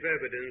conclusive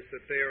evidence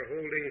that they are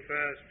holding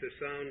fast to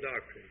sound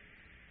doctrine.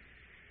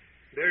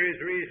 There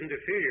is reason to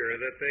fear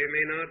that they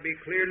may not be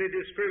clearly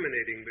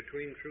discriminating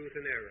between truth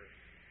and error.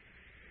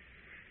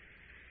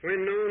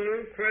 When no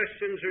new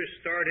questions are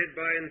started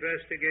by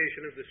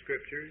investigation of the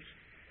Scriptures,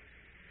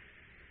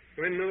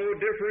 when no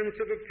difference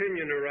of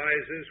opinion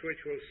arises which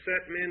will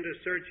set men to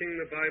searching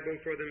the Bible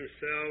for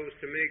themselves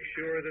to make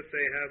sure that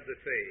they have the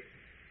faith,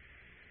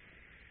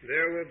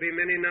 there will be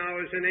many now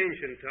as in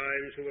ancient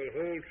times who will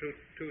hold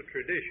to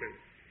tradition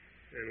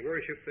and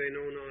worship they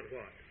know not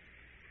what.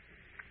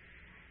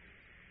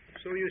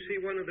 So you see,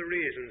 one of the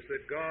reasons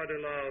that God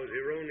allows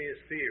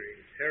erroneous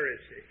theories,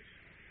 heresies,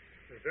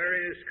 of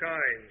various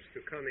kinds to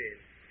come in,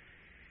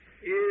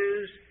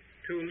 is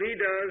to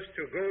lead us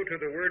to go to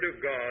the Word of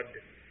God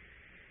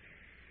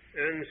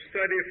and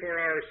study for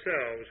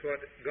ourselves what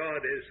God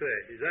has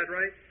said. Is that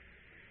right?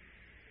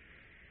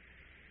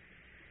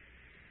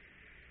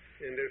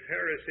 And if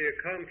heresy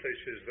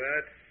accomplishes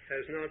that,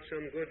 has not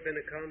some good been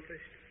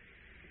accomplished?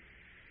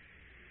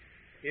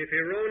 If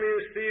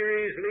erroneous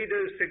theories lead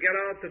us to get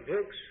out the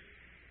books,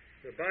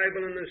 the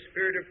Bible and the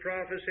spirit of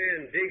prophecy,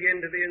 and dig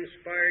into the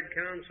inspired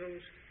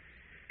counsels,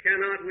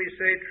 cannot we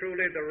say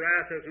truly the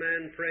wrath of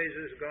man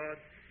praises God?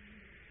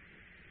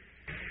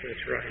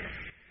 That's right.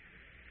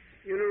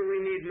 You know, we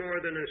need more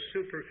than a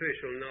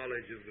superficial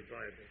knowledge of the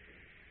Bible.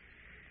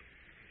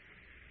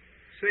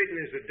 Satan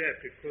is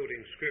adept at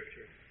quoting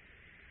Scripture.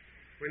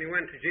 When he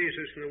went to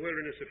Jesus in the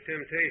wilderness of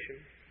temptation,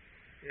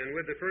 and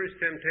with the first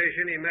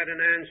temptation he met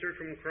an answer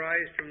from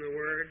Christ, from the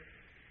Word,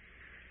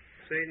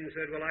 Satan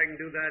said, well, I can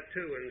do that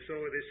too. And so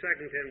with his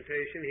second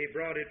temptation, he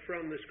brought it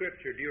from the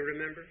Scripture. Do you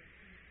remember?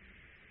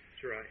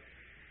 That's right.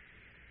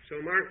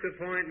 So mark the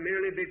point,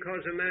 merely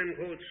because a man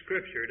quotes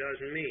Scripture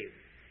doesn't mean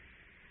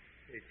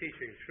he's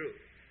teaching truth.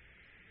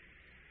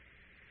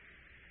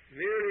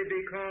 Merely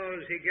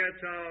because he gets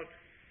out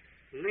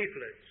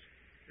leaflets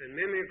and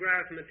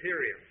mimeograph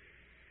material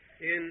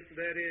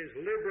that is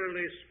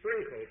liberally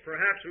sprinkled,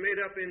 perhaps made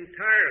up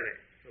entirely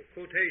of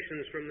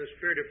quotations from the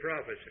spirit of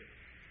prophecy,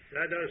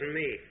 that doesn't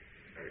mean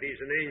that he's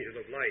an angel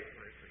of light,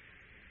 my friend.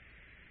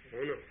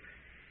 Oh, no.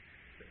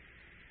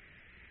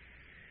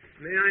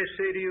 May I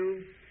say to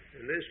you,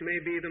 and this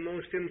may be the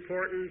most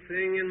important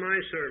thing in my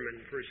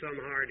sermon for some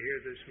heart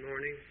here this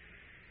morning,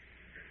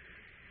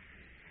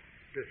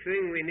 the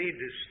thing we need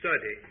to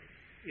study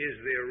is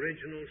the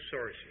original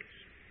sources,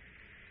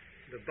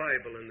 the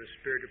Bible and the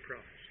spirit of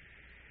prophecy.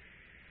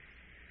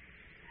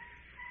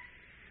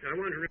 I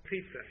want to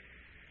repeat that.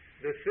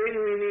 The thing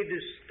we need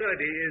to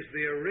study is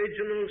the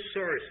original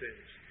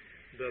sources,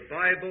 the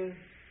Bible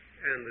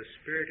and the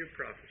spirit of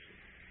prophecy.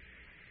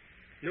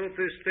 Note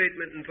this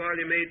statement in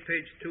Volume 8,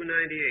 page 298.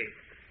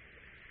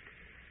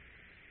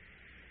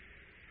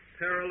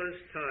 Perilous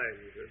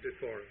times are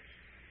before us.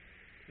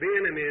 The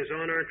enemy is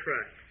on our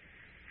track.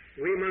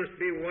 We must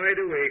be wide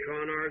awake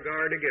on our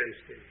guard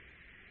against him.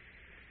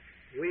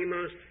 We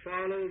must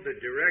follow the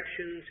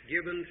directions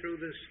given through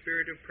the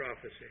spirit of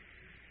prophecy.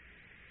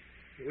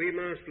 We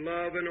must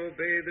love and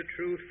obey the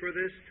truth for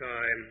this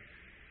time.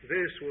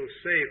 This will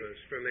save us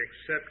from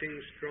accepting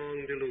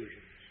strong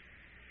delusions.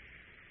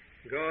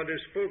 God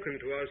has spoken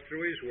to us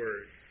through His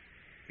Word.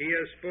 He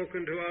has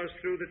spoken to us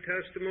through the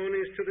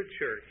testimonies to the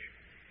church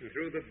and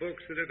through the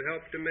books that have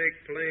helped to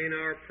make plain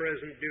our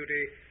present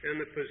duty and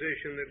the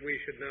position that we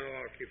should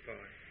now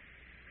occupy.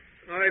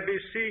 I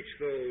beseech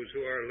those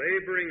who are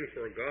laboring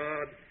for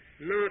God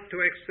not to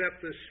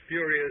accept the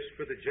spurious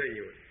for the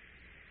genuine.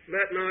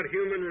 Let not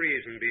human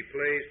reason be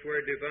placed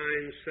where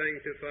divine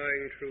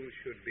sanctifying truth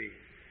should be.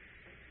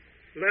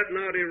 Let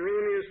not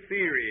erroneous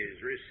theories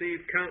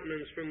receive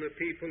countenance from the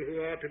people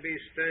who ought to be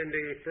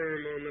standing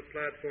firm on the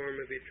platform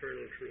of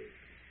eternal truth.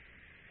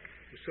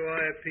 So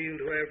I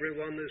appeal to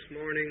everyone this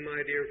morning,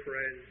 my dear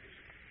friends,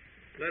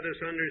 let us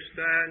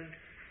understand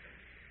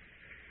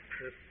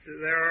that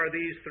there are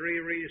these three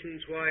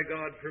reasons why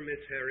God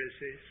permits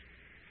heresies.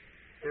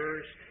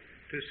 First,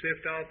 to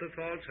sift out the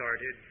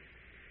false-hearted.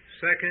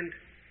 Second,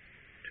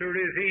 to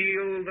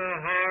reveal the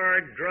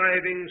hard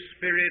driving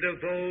spirit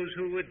of those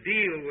who would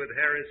deal with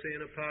heresy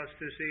and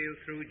apostasy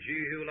through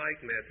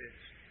Jehu-like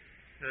methods.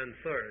 And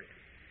third,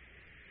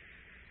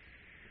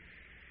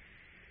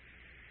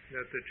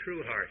 that the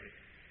true-hearted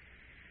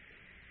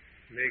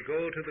may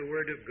go to the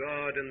Word of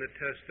God and the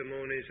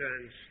testimonies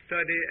and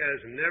study as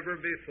never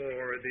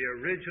before the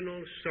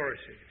original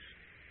sources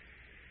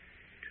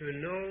to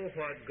know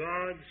what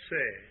God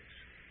says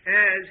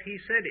as He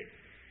said it,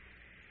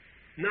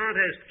 not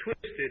as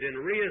twisted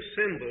and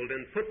reassembled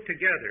and put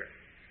together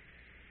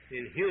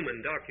in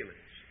human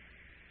documents,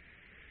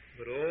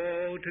 but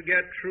to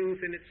get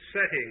truth in its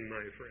setting,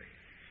 my friends.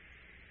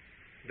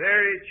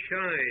 There it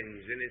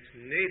shines in its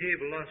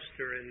native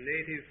luster and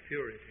native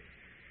purity,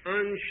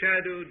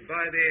 unshadowed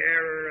by the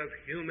error of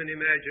human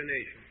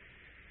imagination.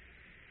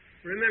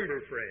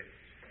 Remember, friends,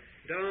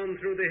 down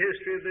through the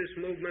history of this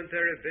movement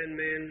there have been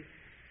men,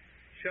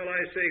 shall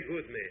I say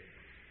good men,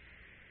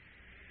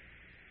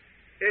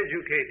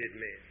 educated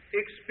men,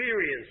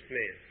 experienced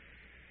men,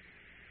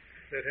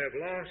 that have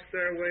lost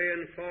their way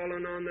and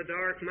fallen on the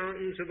dark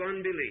mountains of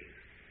unbelief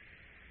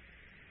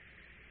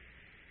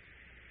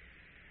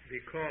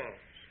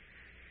because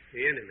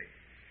the enemy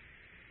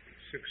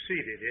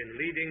succeeded in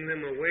leading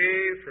them away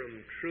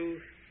from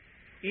truth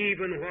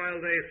even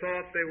while they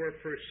thought they were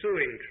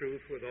pursuing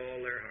truth with all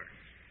their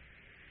hearts.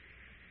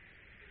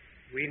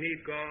 We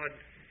need God.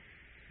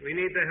 We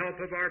need the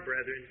help of our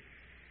brethren.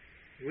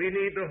 We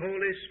need the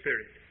Holy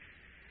Spirit.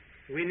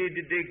 We need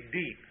to dig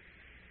deep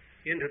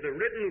into the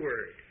written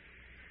Word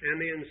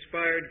and the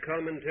inspired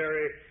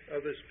commentary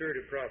of the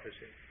Spirit of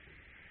Prophecy.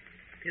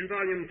 In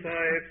Volume 5,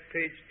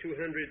 page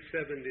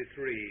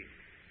 273,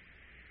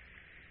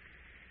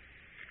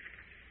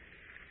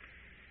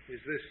 is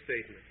this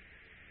statement.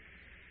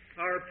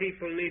 Our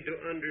people need to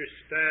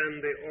understand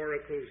the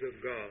oracles of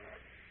God.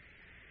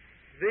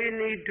 They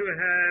need to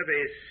have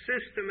a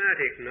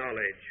systematic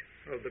knowledge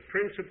of the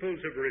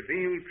principles of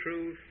revealed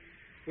truth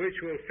which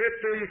will fit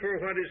them for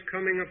what is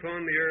coming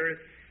upon the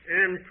earth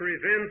and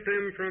prevent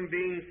them from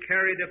being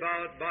carried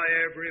about by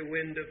every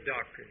wind of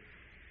doctrine.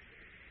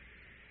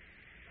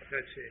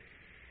 That's it.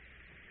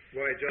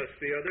 Why, just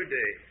the other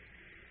day,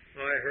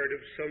 I heard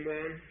of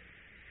someone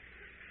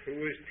who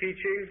was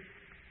teaching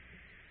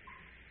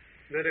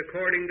that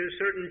according to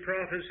certain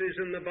prophecies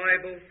in the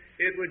Bible,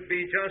 it would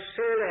be just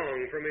so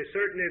long from a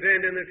certain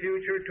event in the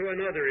future to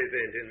another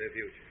event in the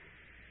future.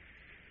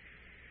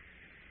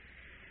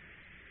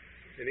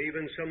 And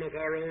even some of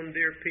our own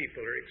dear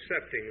people are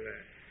accepting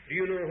that. Do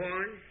you know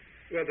why?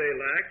 Well, they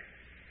lack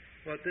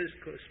what this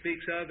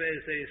speaks of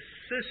as a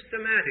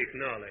systematic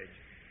knowledge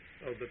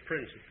of the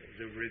principles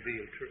of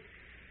revealed truth.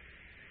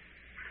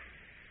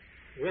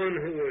 One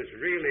who was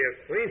really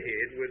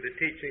acquainted with the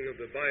teaching of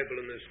the Bible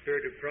and the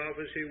spirit of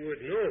prophecy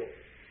would know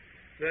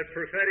that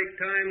prophetic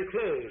time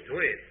closed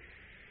when?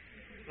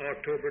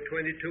 October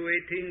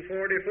 22,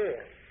 1844.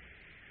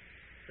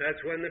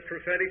 That's when the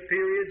prophetic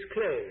periods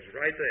closed,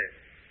 right there.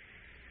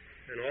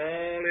 And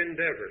all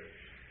endeavors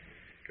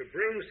to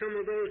bring some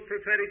of those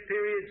prophetic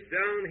periods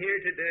down here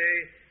today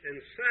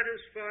and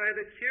satisfy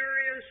the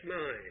curious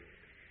mind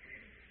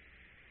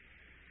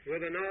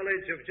with a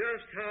knowledge of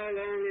just how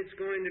long it's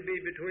going to be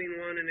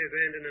between one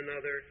event and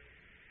another.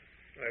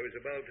 I was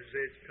about to say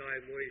it's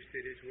time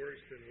wasted. It's worse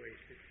than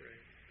wasted,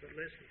 friends. But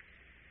listen.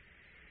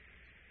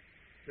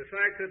 The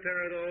fact that there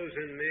are those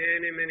in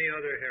many, many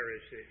other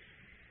heresies,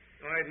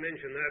 I'd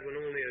mention that one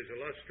only as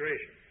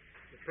illustration.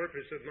 The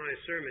purpose of my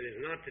sermon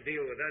is not to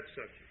deal with that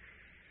subject.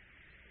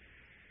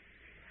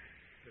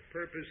 The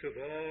purpose of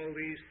all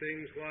these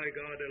things, why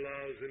God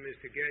allows them, is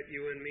to get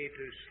you and me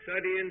to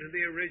study into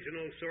the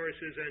original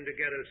sources and to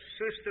get a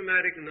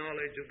systematic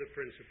knowledge of the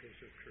principles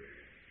of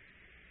truth.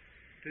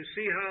 To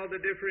see how the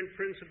different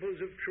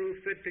principles of truth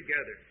fit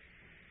together.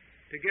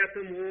 To get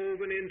them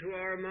woven into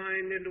our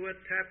mind into a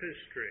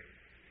tapestry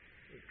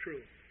of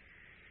truth.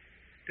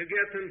 To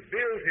get them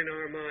built in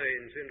our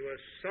minds into a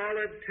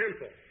solid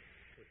temple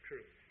of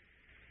truth.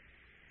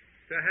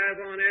 To have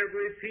on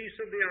every piece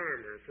of the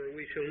armor, for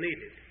we shall need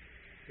it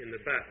in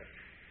the battle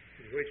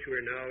in which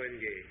we're now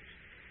engaged.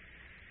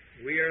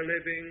 We are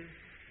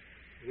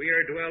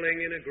dwelling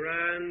in a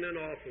grand and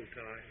awful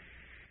time,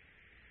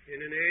 in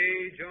an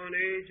age on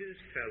ages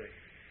telling.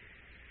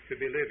 To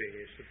be living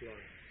is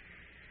sublime.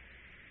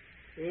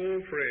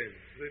 Oh, friends,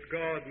 that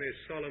God may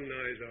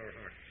solemnize our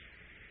hearts,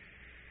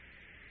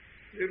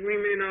 that we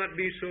may not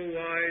be so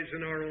wise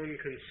in our own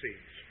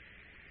conceits,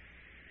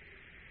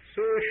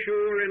 so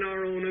sure in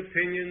our own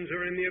opinions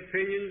or in the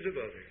opinions of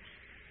others,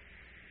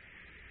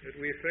 that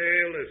we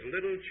fail as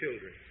little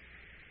children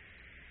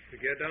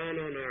to get down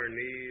on our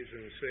knees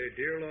and say,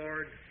 Dear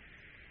Lord,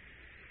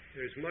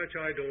 there's much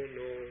I don't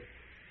know,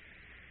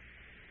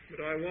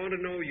 but I want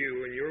to know you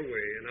and your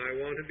way, and I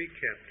want to be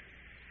kept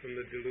from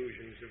the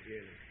delusions of the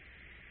enemy.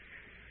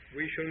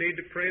 We shall need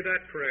to pray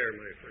that prayer,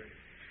 my friend,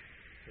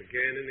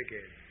 again and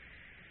again.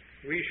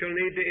 We shall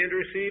need to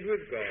intercede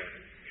with God.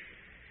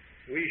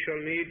 We shall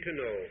need to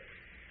know,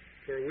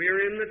 for we are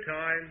in the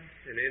time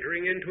and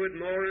entering into it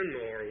more and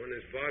more when,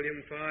 as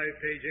Volume 5,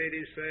 page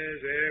 80 says,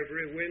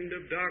 every wind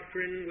of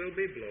doctrine will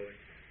be blowing.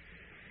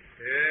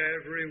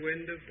 Every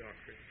wind of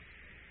doctrine.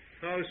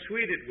 How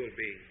sweet it will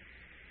be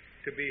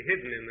to be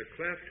hidden in the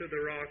cleft of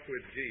the rock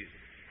with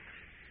Jesus.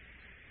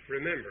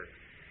 Remember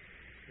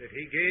that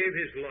He gave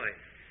His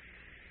life,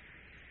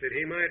 that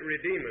He might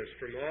redeem us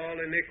from all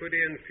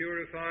iniquity and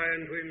purify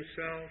unto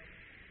Himself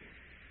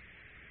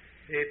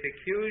a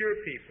peculiar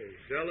people,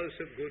 zealous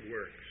of good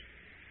works,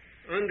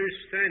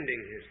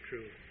 understanding His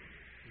truth,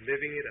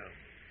 living it out.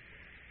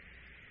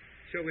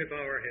 Shall we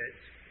bow our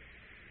heads?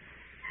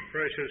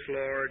 Precious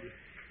Lord,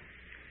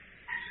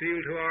 seal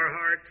to our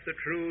hearts the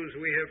truths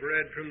we have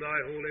read from Thy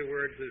holy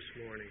word this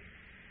morning.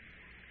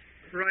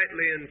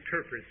 Rightly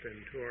interpret them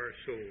to our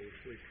souls,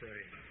 we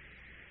pray.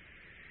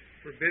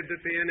 Forbid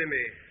that the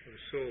enemy of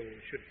souls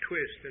should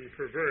twist and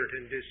pervert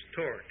and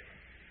distort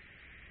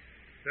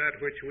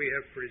that which we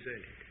have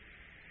presented.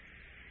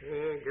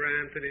 Oh,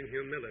 grant that in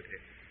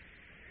humility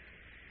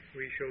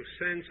we shall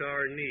sense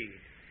our need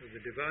of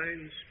the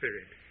divine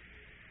Spirit,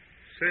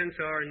 sense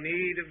our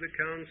need of the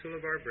counsel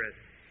of our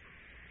brethren,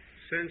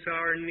 sense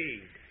our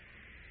need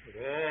of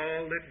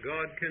all that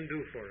God can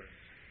do for us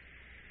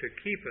to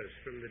keep us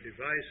from the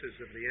devices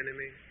of the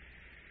enemy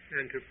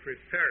and to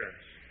prepare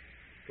us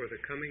for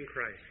the coming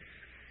crisis.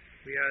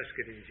 We ask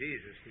it in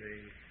Jesus'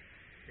 name.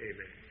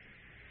 Amen.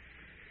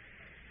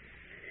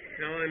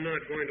 Now, I'm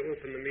not going to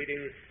open the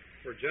meeting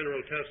for general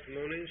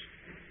testimonies,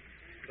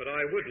 but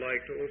I would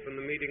like to open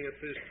the meeting at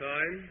this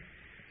time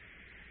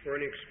for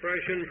an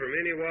expression from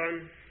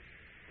anyone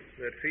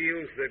that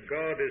feels that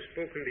God has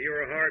spoken to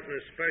your heart in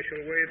a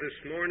special way this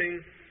morning.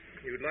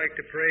 You would like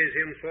to praise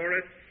Him for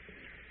it,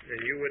 and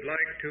you would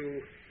like to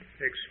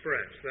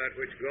express that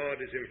which God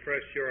has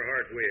impressed your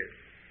heart with.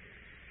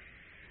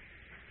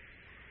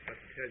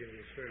 I'll tell you in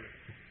the sermon.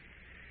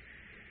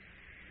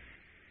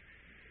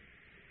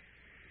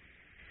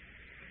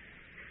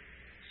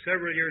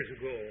 Several years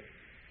ago,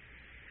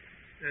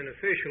 an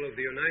official of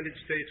the United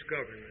States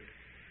government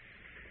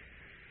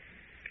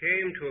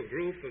came to a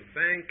group of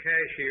bank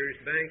cashiers,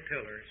 bank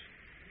tellers,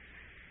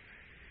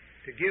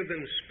 to give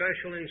them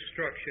special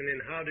instruction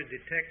in how to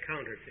detect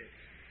counterfeits.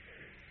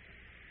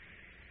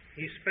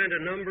 He spent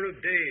a number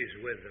of days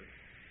with them.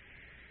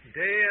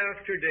 Day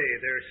after day,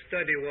 their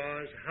study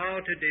was how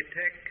to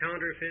detect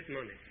counterfeit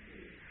money.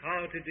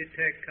 How to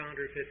detect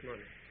counterfeit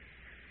money.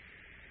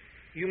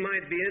 You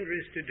might be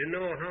interested to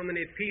know how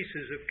many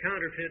pieces of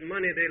counterfeit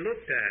money they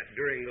looked at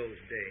during those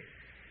days.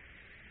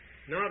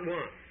 Not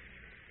one.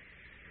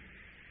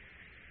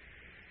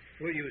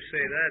 Will you say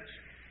that's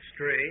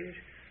strange?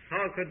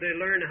 How could they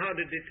learn how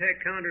to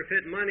detect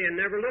counterfeit money and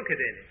never look at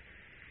any?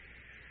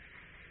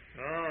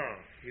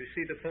 Ah, you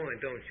see the point,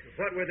 don't you?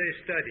 What were they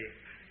studying?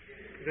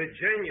 The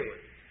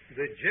genuine,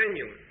 the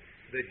genuine,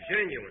 the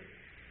genuine.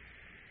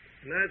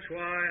 And that's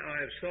why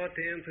I've sought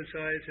to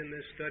emphasize in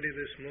this study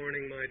this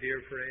morning, my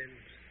dear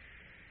friends,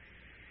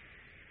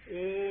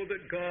 oh,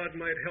 that God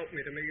might help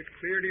me to make it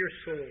clear to your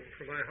soul,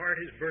 for my heart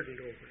is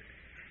burdened over it.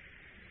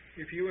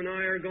 If you and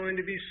I are going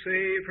to be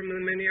saved from the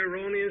many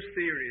erroneous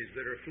theories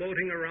that are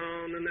floating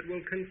around and that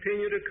will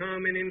continue to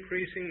come in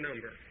increasing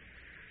number,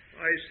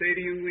 I say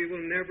to you, we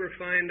will never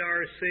find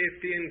our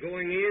safety in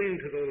going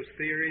into those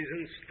theories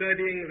and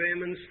studying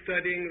them and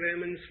studying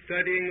them and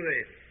studying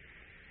them.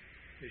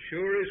 As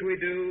sure as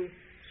we do,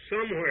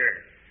 somewhere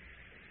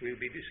we'll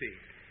be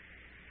deceived.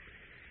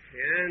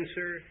 The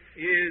answer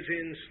is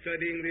in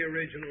studying the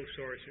original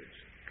sources,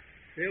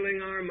 filling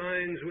our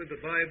minds with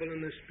the Bible and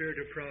the spirit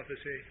of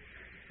prophecy.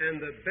 And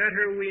the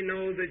better we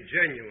know the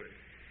genuine,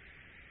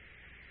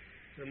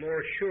 the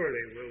more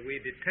surely will we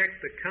detect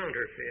the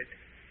counterfeit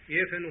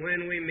if and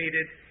when we meet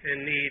it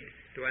and need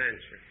to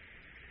answer.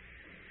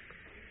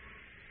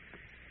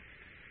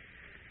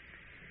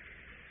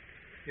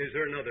 Is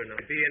there another now?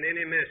 Be in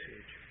any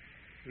message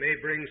may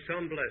bring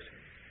some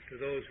blessing to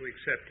those who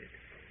accept it.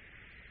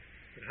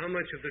 But how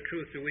much of the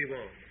truth do we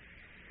want?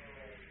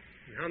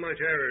 And how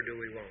much error do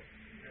we want?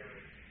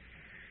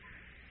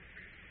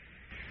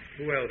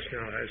 Who else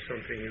now has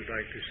something you'd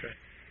like to say?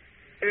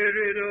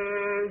 Spirit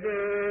of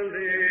the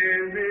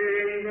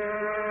living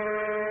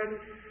God,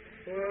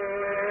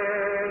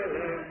 fall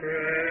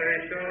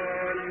afresh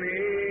on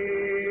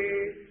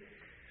me.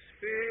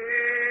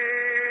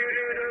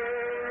 Spirit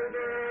of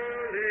the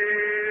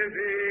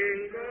living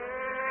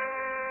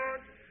God,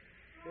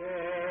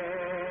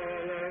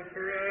 fall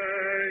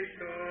afresh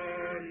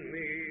on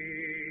me.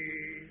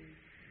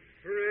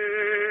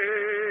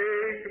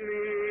 Break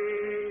me,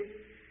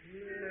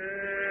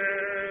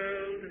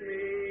 melt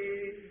me,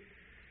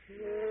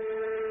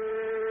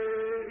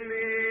 mold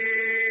me,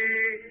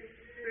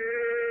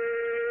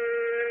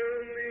 fill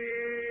me.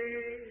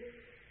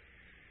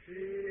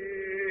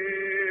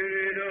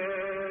 Spirit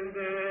of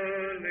the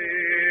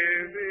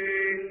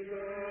living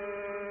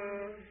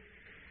God,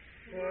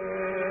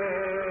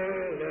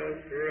 fall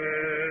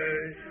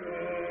afresh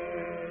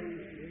on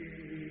me.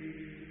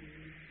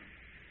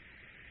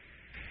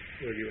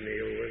 Will you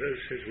kneel with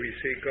us as we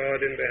seek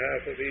God in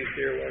behalf of these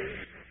dear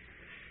ones?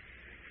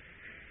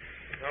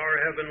 Our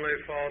Heavenly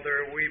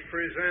Father, we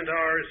present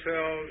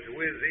ourselves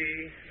with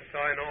Thee at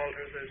Thine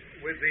altar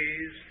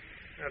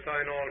at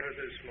Thine altar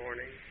this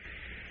morning.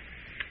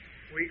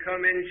 We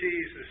come in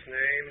Jesus'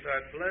 name,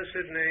 that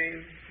blessed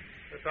name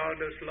that Thou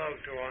dost love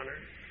to honor.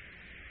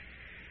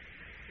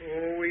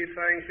 Oh, we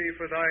thank Thee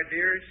for Thy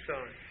dear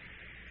Son,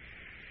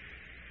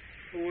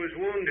 who was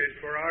wounded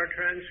for our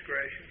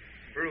transgression,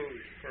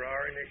 bruised for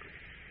our iniquity.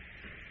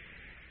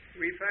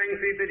 We thank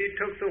Thee that He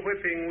took the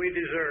whipping we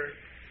deserve,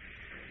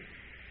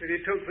 that He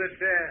took the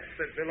death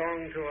that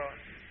belonged to us.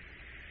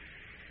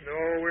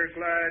 No, we're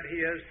glad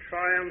He has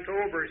triumphed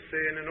over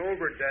sin and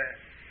over death,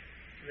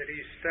 that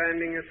He's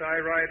standing at Thy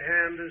right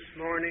hand this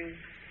morning,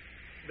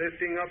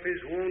 lifting up His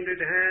wounded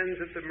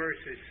hands at the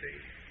mercy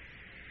seat.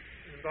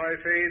 And by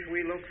faith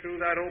we look through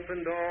that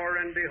open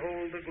door and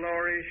behold the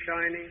glory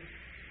shining.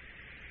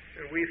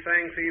 And we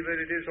thank Thee that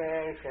it is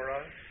all for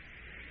us,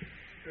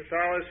 that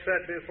Thou hast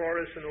set before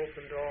us an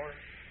open door.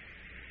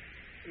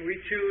 And we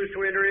choose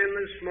to enter in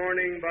this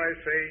morning by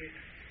faith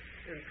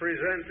and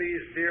present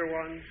these dear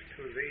ones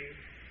to Thee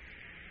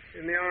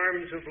in the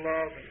arms of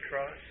love and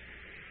trust.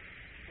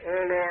 O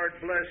Lord,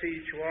 bless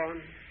each one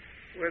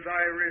with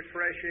Thy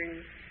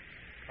refreshing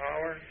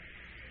power,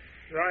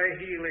 Thy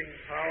healing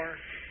power.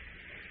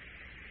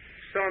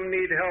 Some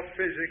need help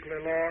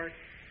physically, Lord.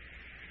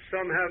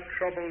 Some have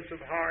troubles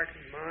of heart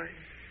and mind.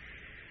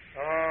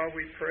 Ah,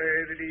 we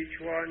pray that each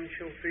one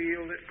shall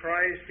feel that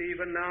Christ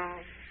even now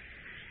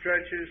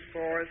stretches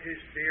forth His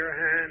dear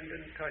hand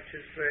and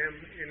touches them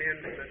in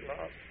infinite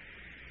love.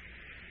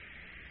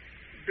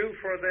 Do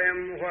for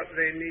them what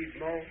they need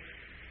most,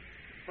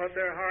 what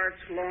their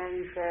hearts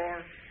long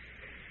for,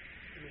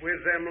 and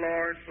with them,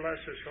 Lord, bless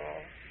us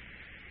all.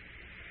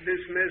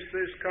 Dismiss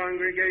this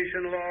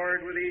congregation,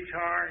 Lord, with each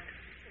heart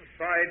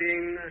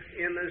abiding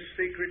in the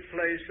secret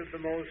place of the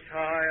Most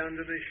High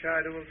under the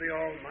shadow of the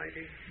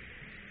Almighty.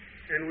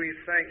 And we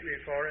thank Thee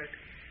for it.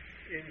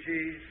 In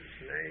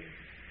Jesus' name,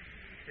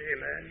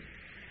 amen.